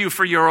for you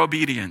for your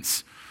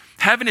obedience.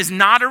 Heaven is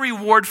not a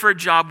reward for a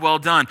job well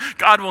done.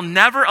 God will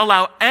never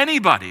allow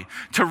anybody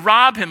to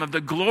rob him of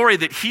the glory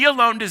that he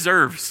alone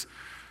deserves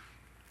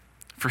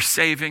for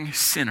saving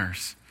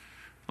sinners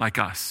like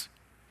us.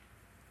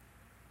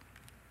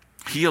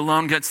 He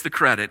alone gets the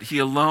credit. He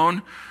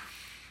alone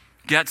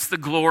gets the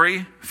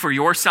glory for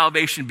your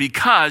salvation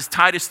because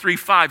Titus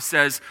 3:5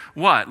 says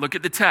what? Look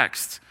at the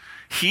text.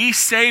 He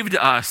saved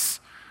us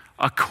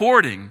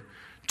according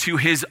to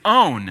his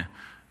own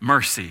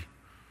mercy.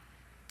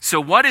 So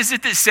what is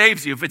it that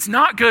saves you? If it's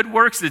not good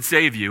works that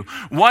save you,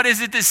 what is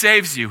it that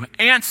saves you?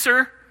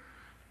 Answer,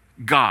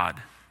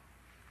 God.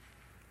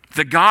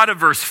 The God of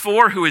verse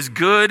 4 who is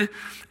good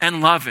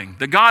and loving.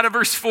 The God of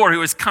verse 4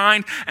 who is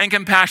kind and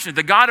compassionate.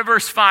 The God of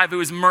verse 5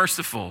 who is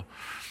merciful.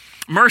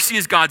 Mercy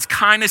is God's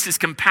kindness, his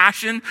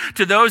compassion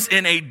to those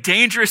in a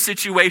dangerous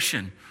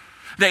situation.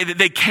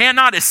 They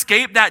cannot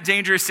escape that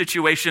dangerous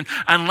situation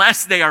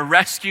unless they are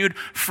rescued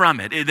from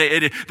it.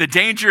 The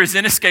danger is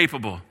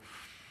inescapable.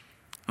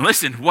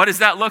 Listen, what does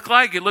that look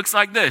like? It looks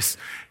like this.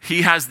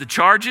 He has the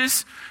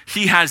charges.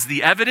 He has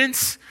the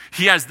evidence.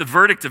 He has the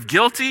verdict of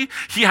guilty.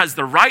 He has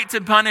the right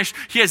to punish.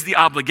 He has the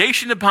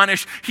obligation to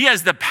punish. He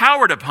has the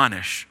power to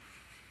punish.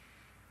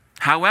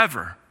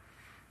 However,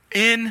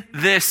 in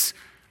this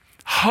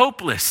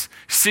hopeless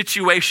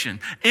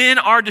situation, in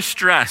our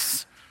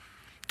distress,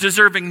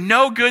 deserving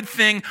no good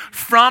thing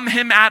from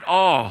him at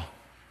all,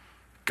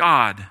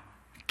 God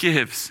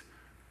gives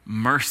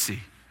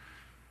mercy.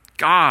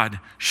 God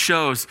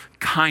shows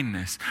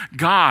kindness.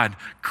 God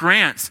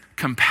grants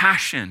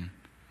compassion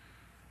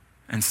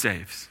and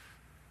saves.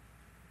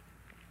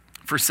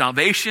 For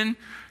salvation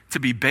to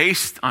be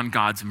based on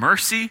God's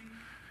mercy,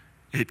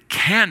 it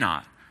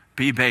cannot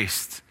be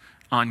based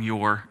on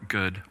your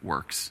good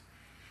works.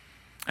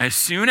 As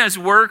soon as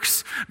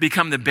works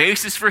become the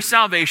basis for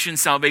salvation,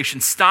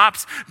 salvation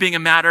stops being a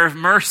matter of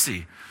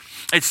mercy.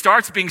 It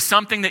starts being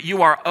something that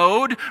you are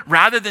owed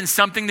rather than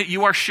something that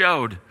you are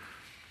showed.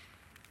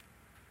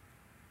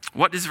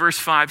 What does verse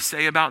 5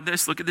 say about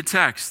this? Look at the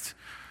text.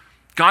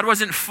 God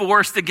wasn't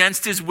forced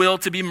against his will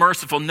to be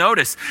merciful.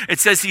 Notice, it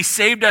says he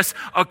saved us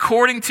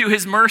according to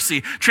his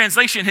mercy.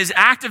 Translation, his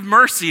act of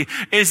mercy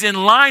is in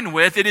line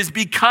with, it is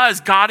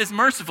because God is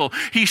merciful.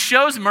 He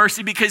shows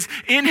mercy because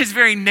in his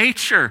very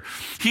nature,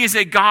 he is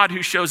a God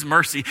who shows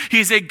mercy.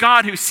 He is a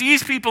God who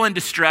sees people in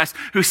distress,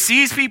 who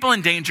sees people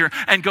in danger,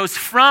 and goes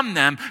from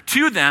them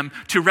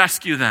to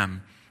rescue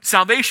them.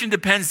 Salvation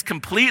depends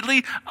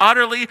completely,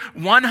 utterly,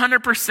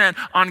 100%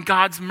 on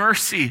God's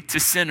mercy to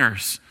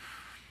sinners.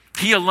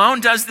 He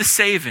alone does the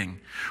saving.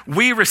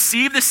 We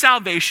receive the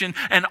salvation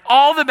and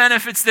all the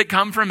benefits that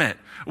come from it.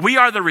 We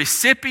are the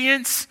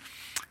recipients.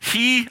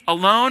 He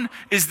alone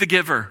is the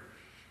giver.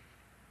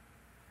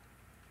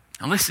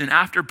 And listen,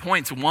 after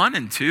points 1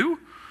 and 2,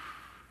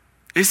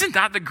 isn't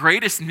that the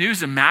greatest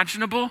news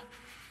imaginable?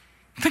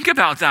 Think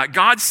about that.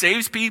 God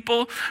saves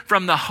people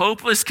from the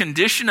hopeless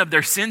condition of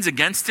their sins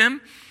against him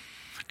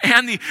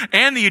and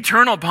the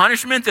eternal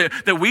punishment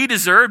that we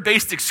deserve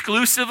based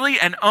exclusively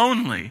and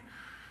only,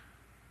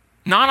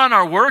 not on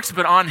our works,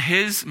 but on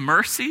his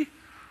mercy.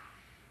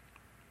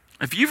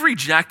 If you've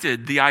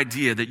rejected the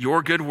idea that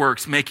your good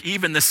works make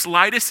even the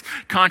slightest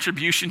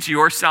contribution to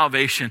your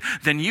salvation,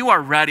 then you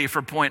are ready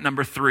for point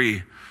number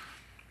 3.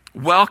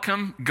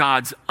 Welcome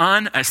God's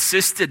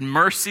unassisted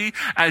mercy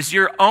as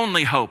your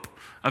only hope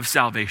of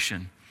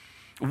salvation.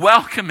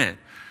 Welcome it.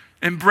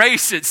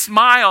 Embrace it,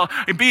 smile,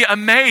 and be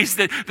amazed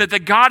that the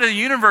God of the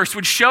universe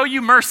would show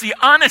you mercy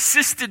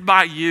unassisted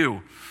by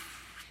you.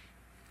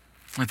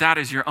 That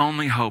is your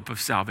only hope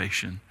of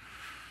salvation.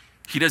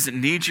 He doesn't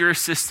need your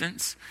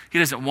assistance. He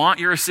doesn't want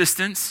your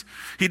assistance.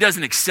 He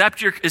doesn't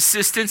accept your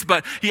assistance,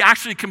 but he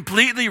actually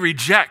completely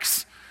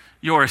rejects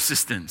your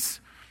assistance.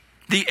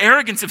 The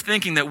arrogance of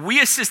thinking that we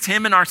assist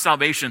him in our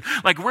salvation,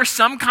 like we're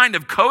some kind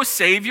of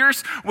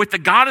co-saviors with the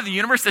God of the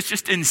universe, that's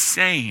just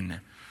insane.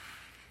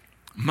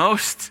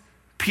 Most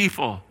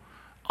people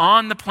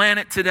on the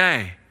planet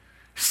today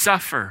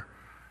suffer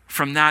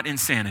from that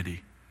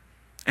insanity.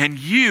 And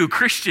you,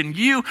 Christian,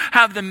 you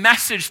have the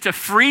message to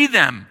free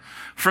them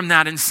from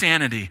that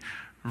insanity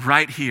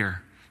right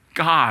here.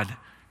 God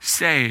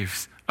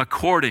saves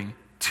according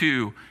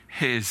to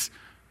his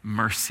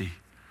mercy.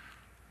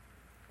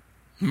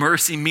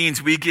 Mercy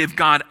means we give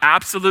God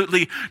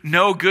absolutely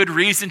no good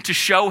reason to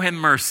show him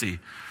mercy.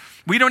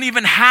 We don't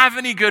even have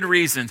any good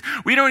reasons.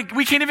 We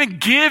can't even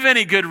give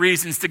any good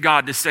reasons to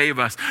God to save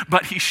us,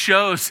 but he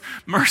shows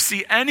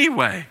mercy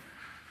anyway.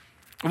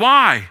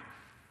 Why?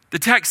 The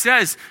text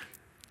says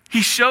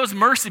he shows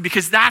mercy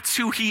because that's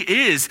who he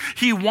is.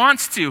 He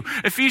wants to.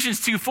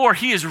 Ephesians 2:4,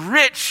 he is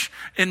rich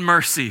in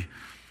mercy.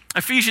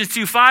 Ephesians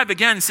 2:5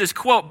 again says,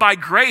 quote, by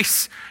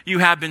grace you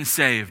have been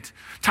saved.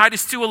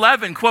 Titus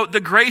 2:11, quote, the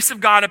grace of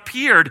God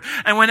appeared.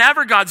 And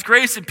whenever God's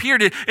grace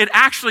appeared, it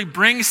actually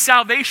brings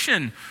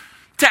salvation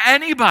to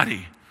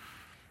anybody.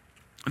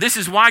 This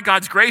is why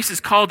God's grace is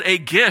called a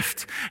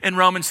gift in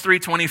Romans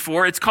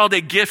 3:24. It's called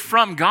a gift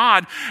from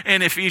God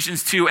in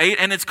Ephesians 2:8,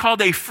 and it's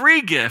called a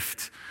free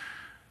gift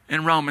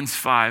in Romans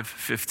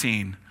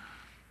 5:15.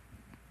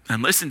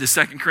 And listen to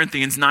 2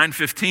 Corinthians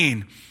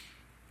 9:15.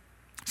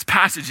 This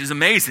passage is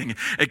amazing.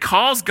 It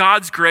calls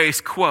God's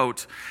grace,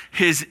 quote,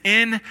 his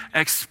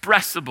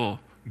inexpressible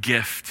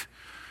gift.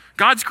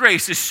 God's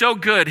grace is so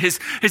good. His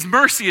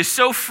mercy is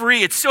so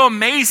free. It's so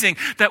amazing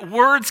that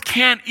words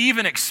can't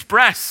even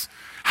express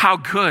how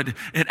good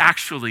it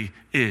actually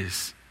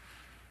is.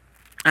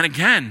 And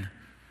again,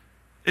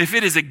 if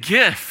it is a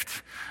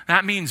gift,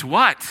 that means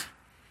what?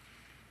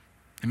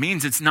 It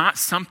means it's not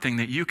something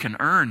that you can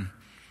earn.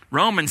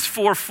 Romans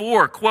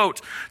 4:4,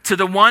 quote, to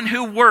the one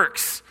who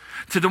works,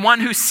 to the one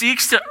who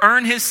seeks to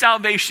earn his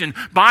salvation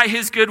by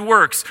his good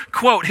works,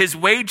 quote, his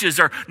wages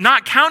are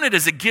not counted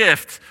as a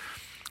gift,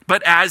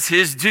 but as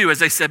his due.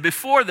 As I said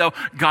before, though,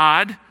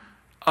 God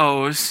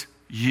owes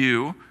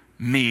you,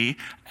 me,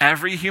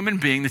 every human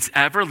being that's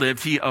ever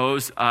lived, he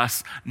owes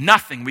us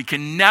nothing. We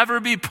can never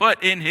be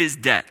put in his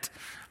debt,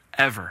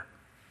 ever.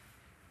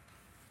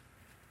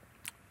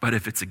 But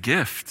if it's a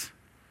gift,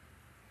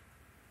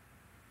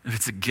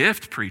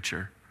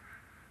 preacher,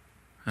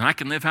 then I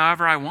can live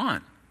however I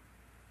want.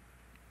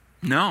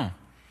 No.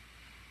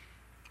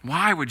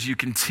 Why would you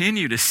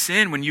continue to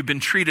sin when you've been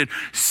treated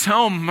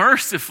so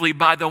mercifully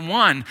by the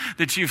one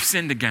that you've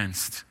sinned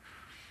against?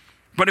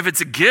 But if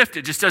it's a gift,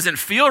 it just doesn't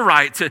feel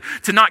right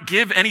to not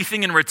give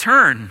anything in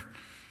return.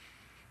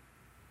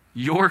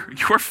 Your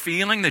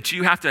feeling that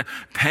you have to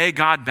pay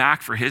God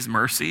back for his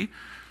mercy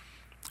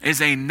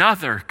is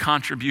another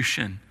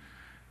contribution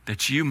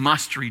that you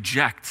must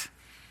reject.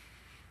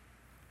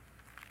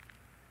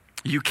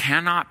 You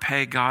cannot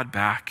pay God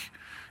back.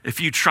 If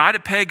you try to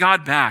pay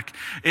God back,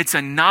 it's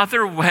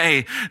another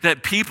way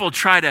that people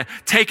try to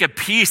take a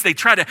piece. They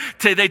try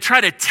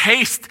to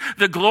taste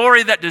the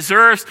glory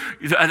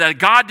that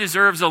God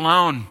deserves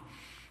alone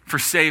for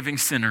saving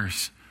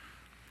sinners.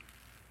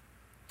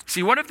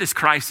 See, what if this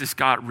crisis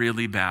got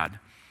really bad?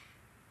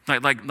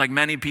 Like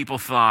many people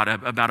thought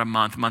about a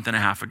month and a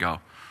half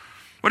ago.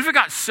 What if it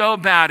got so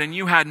bad and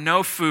you had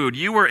no food?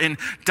 You were in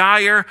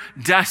dire,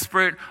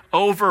 desperate,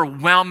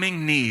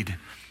 overwhelming need.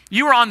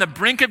 You were on the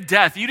brink of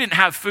death. You didn't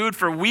have food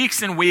for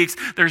weeks and weeks.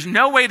 There's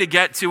no way to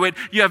get to it.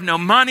 You have no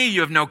money.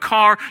 You have no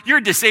car. You're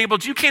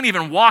disabled. You can't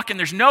even walk, and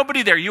there's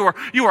nobody there. You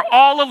are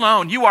all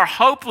alone. You are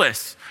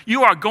hopeless.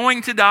 You are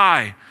going to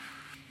die.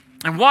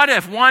 And what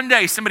if one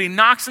day somebody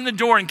knocks on the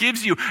door and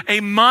gives you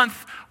a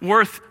month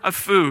worth of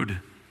food?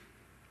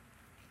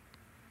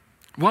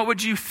 What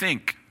would you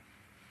think?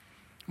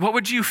 What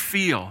would you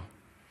feel?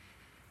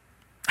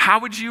 How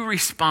would you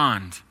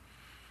respond?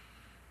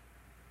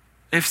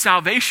 If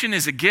salvation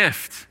is a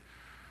gift,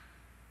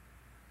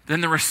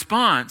 then the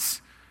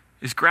response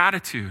is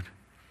gratitude.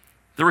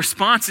 The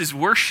response is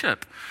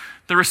worship.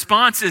 The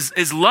response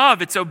is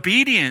love. It's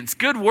obedience,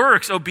 good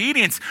works,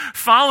 obedience,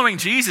 following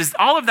Jesus.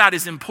 All of that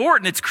is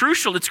important. It's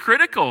crucial. It's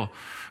critical.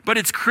 But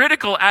it's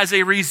critical as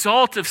a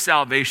result of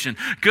salvation.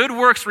 Good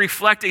works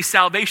reflect a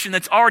salvation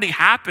that's already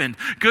happened.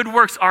 Good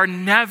works are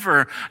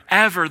never,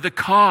 ever the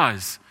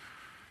cause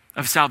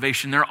of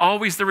salvation. They're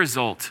always the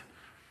result.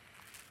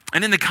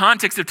 And in the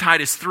context of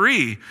Titus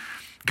 3,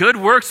 good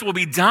works will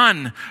be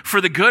done for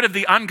the good of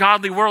the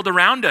ungodly world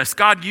around us.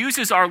 God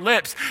uses our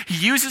lips. He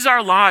uses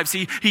our lives.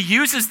 He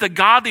uses the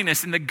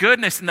godliness and the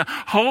goodness and the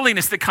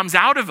holiness that comes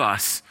out of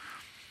us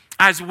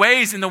as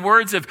ways, in the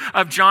words of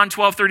John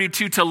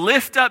 12:32, to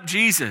lift up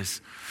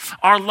Jesus.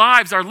 Our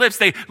lives, our lips,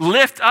 they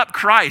lift up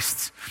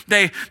Christ.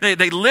 They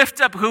lift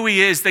up who he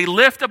is. They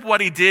lift up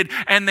what he did.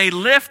 And they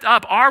lift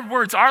up our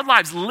words, our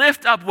lives,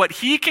 lift up what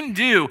he can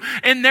do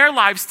in their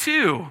lives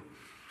too.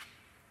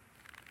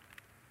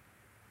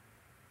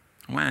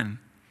 When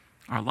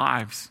our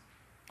lives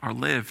are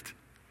lived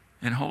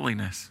in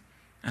holiness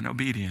and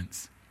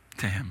obedience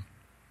to him.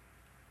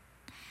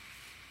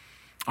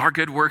 Our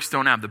good works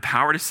don't have the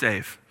power to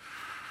save.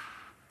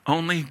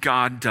 Only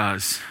God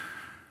does.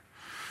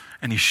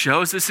 And he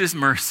shows us his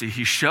mercy.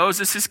 He shows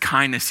us his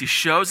kindness. He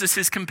shows us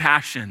his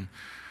compassion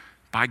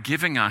by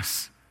giving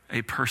us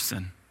a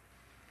person.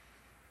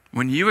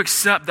 When you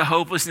accept the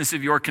hopelessness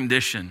of your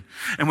condition,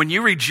 and when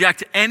you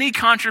reject any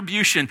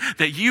contribution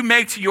that you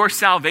make to your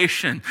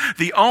salvation,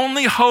 the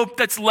only hope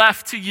that's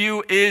left to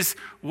you is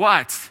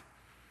what?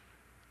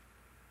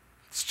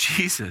 It's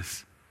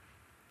Jesus.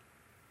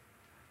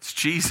 It's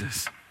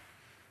Jesus.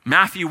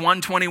 Matthew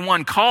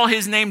 1:21, call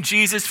his name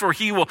Jesus, for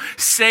he will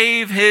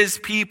save his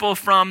people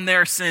from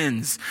their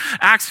sins.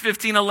 Acts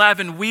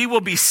 15:11, we will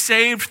be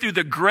saved through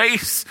the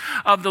grace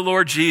of the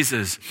Lord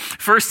Jesus.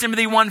 1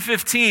 Timothy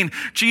 1:15,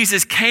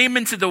 Jesus came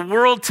into the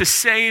world to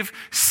save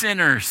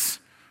sinners.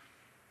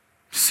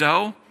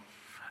 So,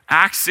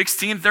 Acts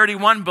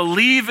 16:31,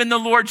 believe in the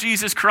Lord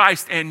Jesus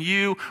Christ and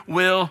you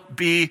will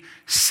be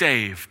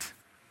saved.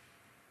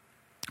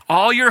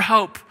 All your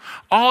hope,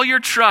 all your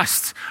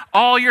trust,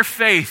 all your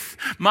faith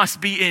must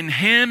be in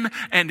him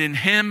and in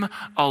him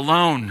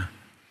alone.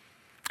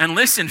 And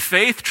listen,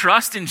 faith,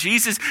 trust in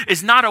Jesus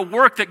is not a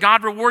work that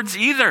God rewards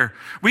either.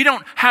 We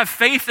don't have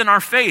faith in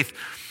our faith.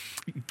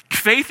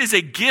 Faith is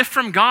a gift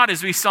from God,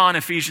 as we saw in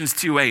Ephesians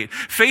 2:8.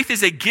 Faith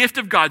is a gift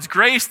of God's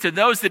grace to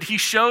those that he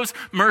shows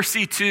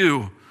mercy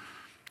to.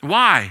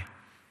 Why?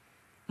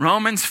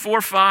 Romans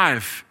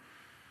 4:5.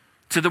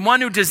 To the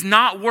one who does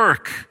not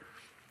work,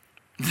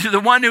 to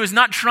the one who is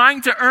not trying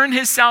to earn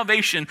his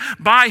salvation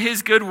by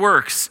his good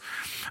works,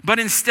 but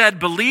instead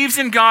believes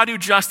in God who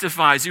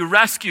justifies, who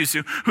rescues,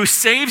 who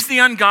saves the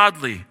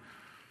ungodly.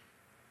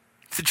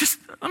 So just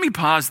let me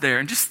pause there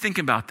and just think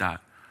about that.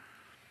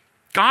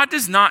 God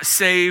does not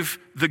save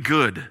the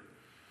good.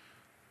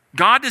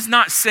 God does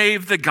not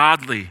save the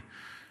godly.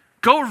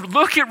 Go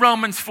look at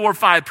Romans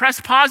 4:5.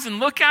 Press pause and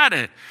look at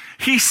it.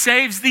 He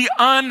saves the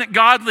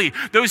ungodly,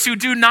 those who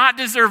do not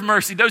deserve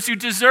mercy, those who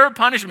deserve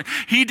punishment.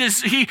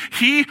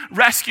 He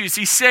rescues,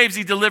 he saves,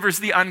 he delivers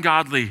the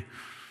ungodly.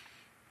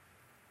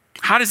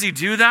 How does he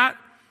do that?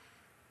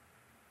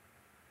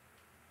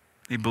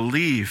 They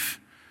believe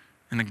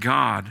in a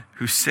God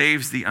who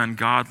saves the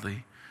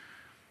ungodly.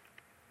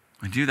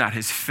 And do that,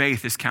 his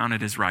faith is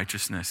counted as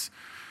righteousness.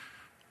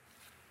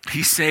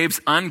 He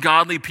saves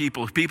ungodly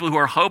people, people who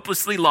are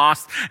hopelessly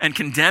lost and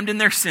condemned in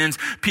their sins,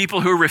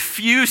 people who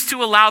refuse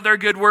to allow their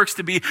good works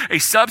to be a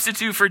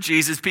substitute for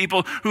Jesus,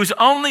 people whose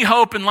only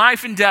hope in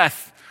life and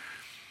death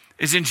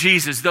is in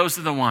Jesus. Those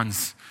are the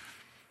ones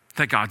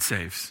that God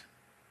saves.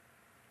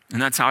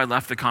 And that's how I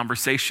left the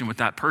conversation with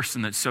that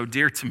person that's so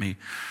dear to me.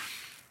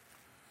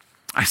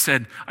 I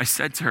said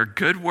to her,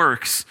 good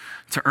works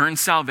to earn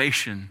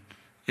salvation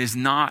is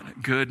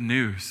not good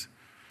news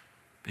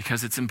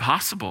because it's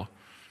impossible.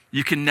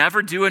 You can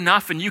never do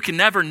enough and you can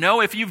never know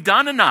if you've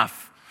done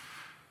enough.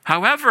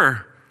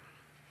 However,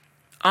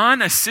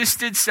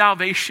 unassisted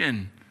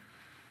salvation,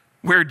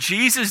 where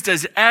Jesus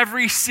does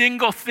every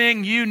single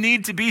thing you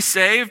need to be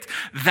saved,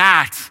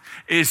 that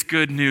is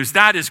good news.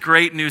 That is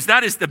great news.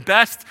 That is the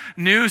best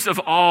news of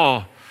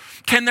all.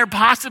 Can there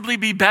possibly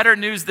be better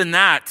news than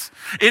that?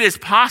 It is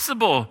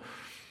possible.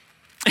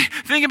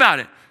 Think about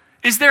it.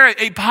 Is there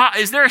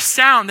a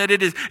sound that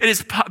it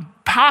is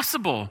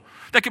possible,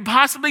 that could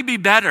possibly be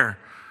better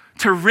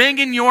to ring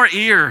in your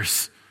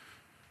ears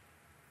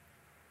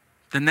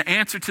than the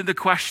answer to the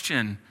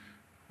question,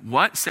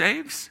 what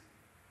saves?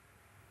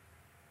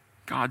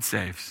 God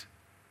saves.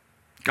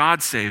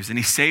 God saves, and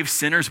he saves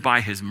sinners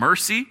by his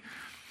mercy,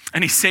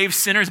 and he saves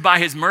sinners by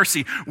his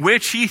mercy,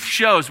 which he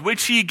shows,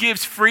 which he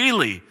gives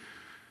freely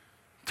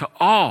to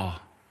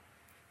all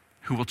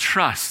who will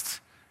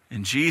trust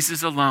in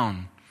Jesus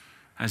alone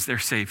as their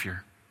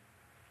Savior.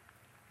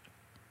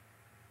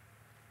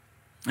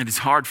 It is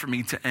hard for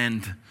me to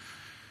end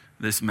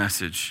this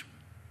message,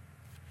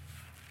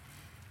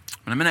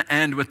 but I'm going to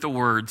end with the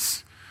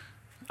words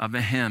of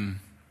a hymn,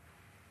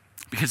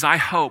 because I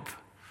hope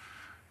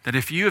that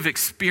if you have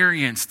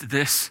experienced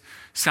this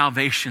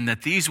salvation,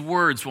 that these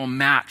words will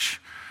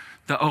match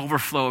the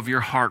overflow of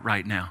your heart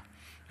right now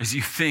as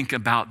you think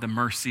about the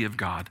mercy of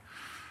God.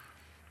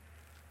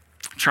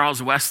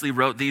 Charles Wesley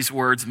wrote these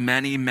words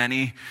many,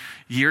 many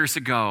years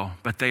ago,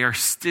 but they are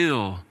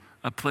still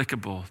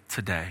applicable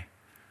today.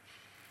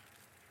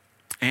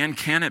 And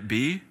can it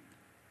be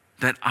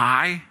that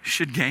I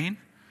should gain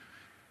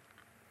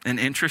an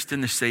interest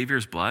in the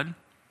Savior's blood?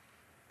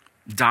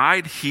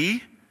 Died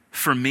he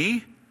for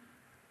me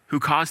who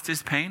caused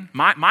his pain?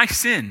 My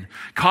sin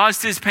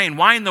caused his pain.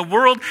 Why in the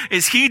world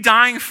is he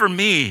dying for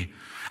me?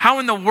 How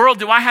in the world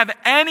do I have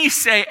any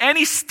say,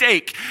 any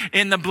stake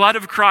in the blood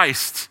of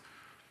Christ?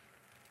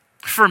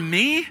 For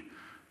me,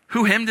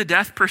 who him to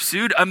death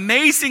pursued?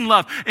 Amazing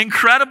love,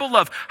 incredible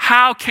love.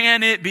 How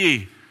can it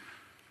be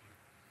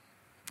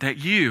that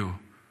you,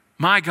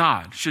 my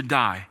God, should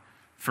die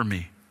for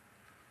me?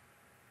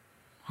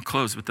 I'll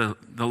close with the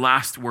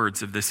last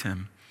words of this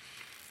hymn.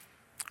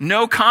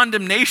 No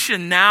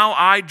condemnation now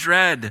I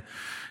dread.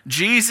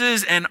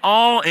 Jesus and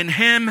all in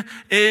him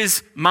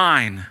is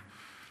mine.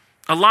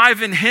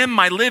 Alive in him,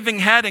 my living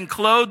head, and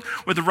clothed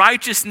with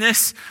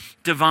righteousness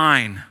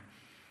divine.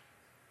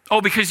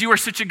 Oh, because you were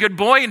such a good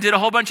boy and did a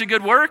whole bunch of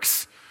good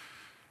works?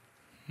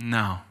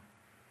 No.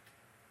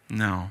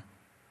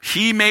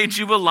 He made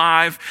you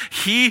alive.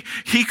 He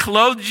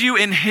clothed you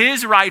in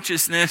his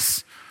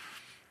righteousness.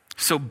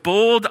 So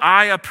bold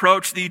I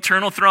approach the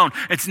eternal throne.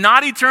 It's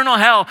not eternal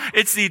hell.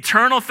 It's the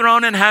eternal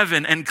throne in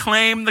heaven, and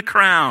claim the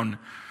crown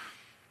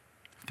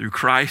through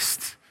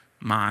Christ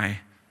my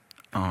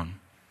own.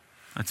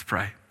 Let's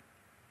pray.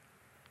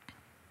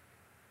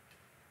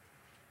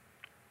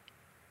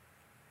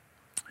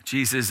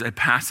 Jesus, a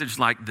passage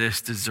like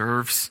this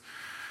deserves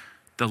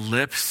the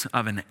lips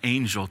of an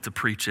angel to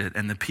preach it,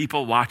 and the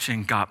people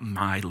watching got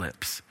my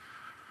lips.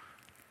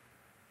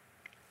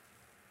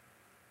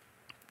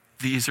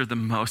 These are the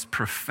most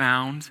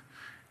profound,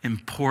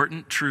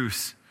 important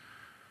truths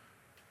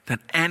that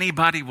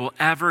anybody will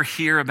ever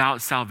hear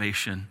about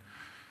salvation.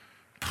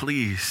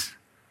 Please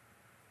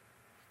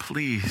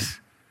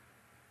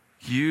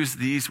use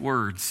these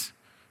words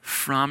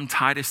from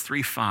Titus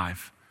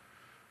 3:5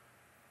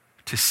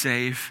 to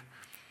save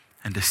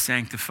and to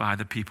sanctify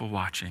the people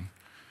watching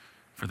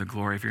for the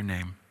glory of your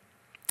name.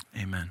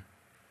 Amen.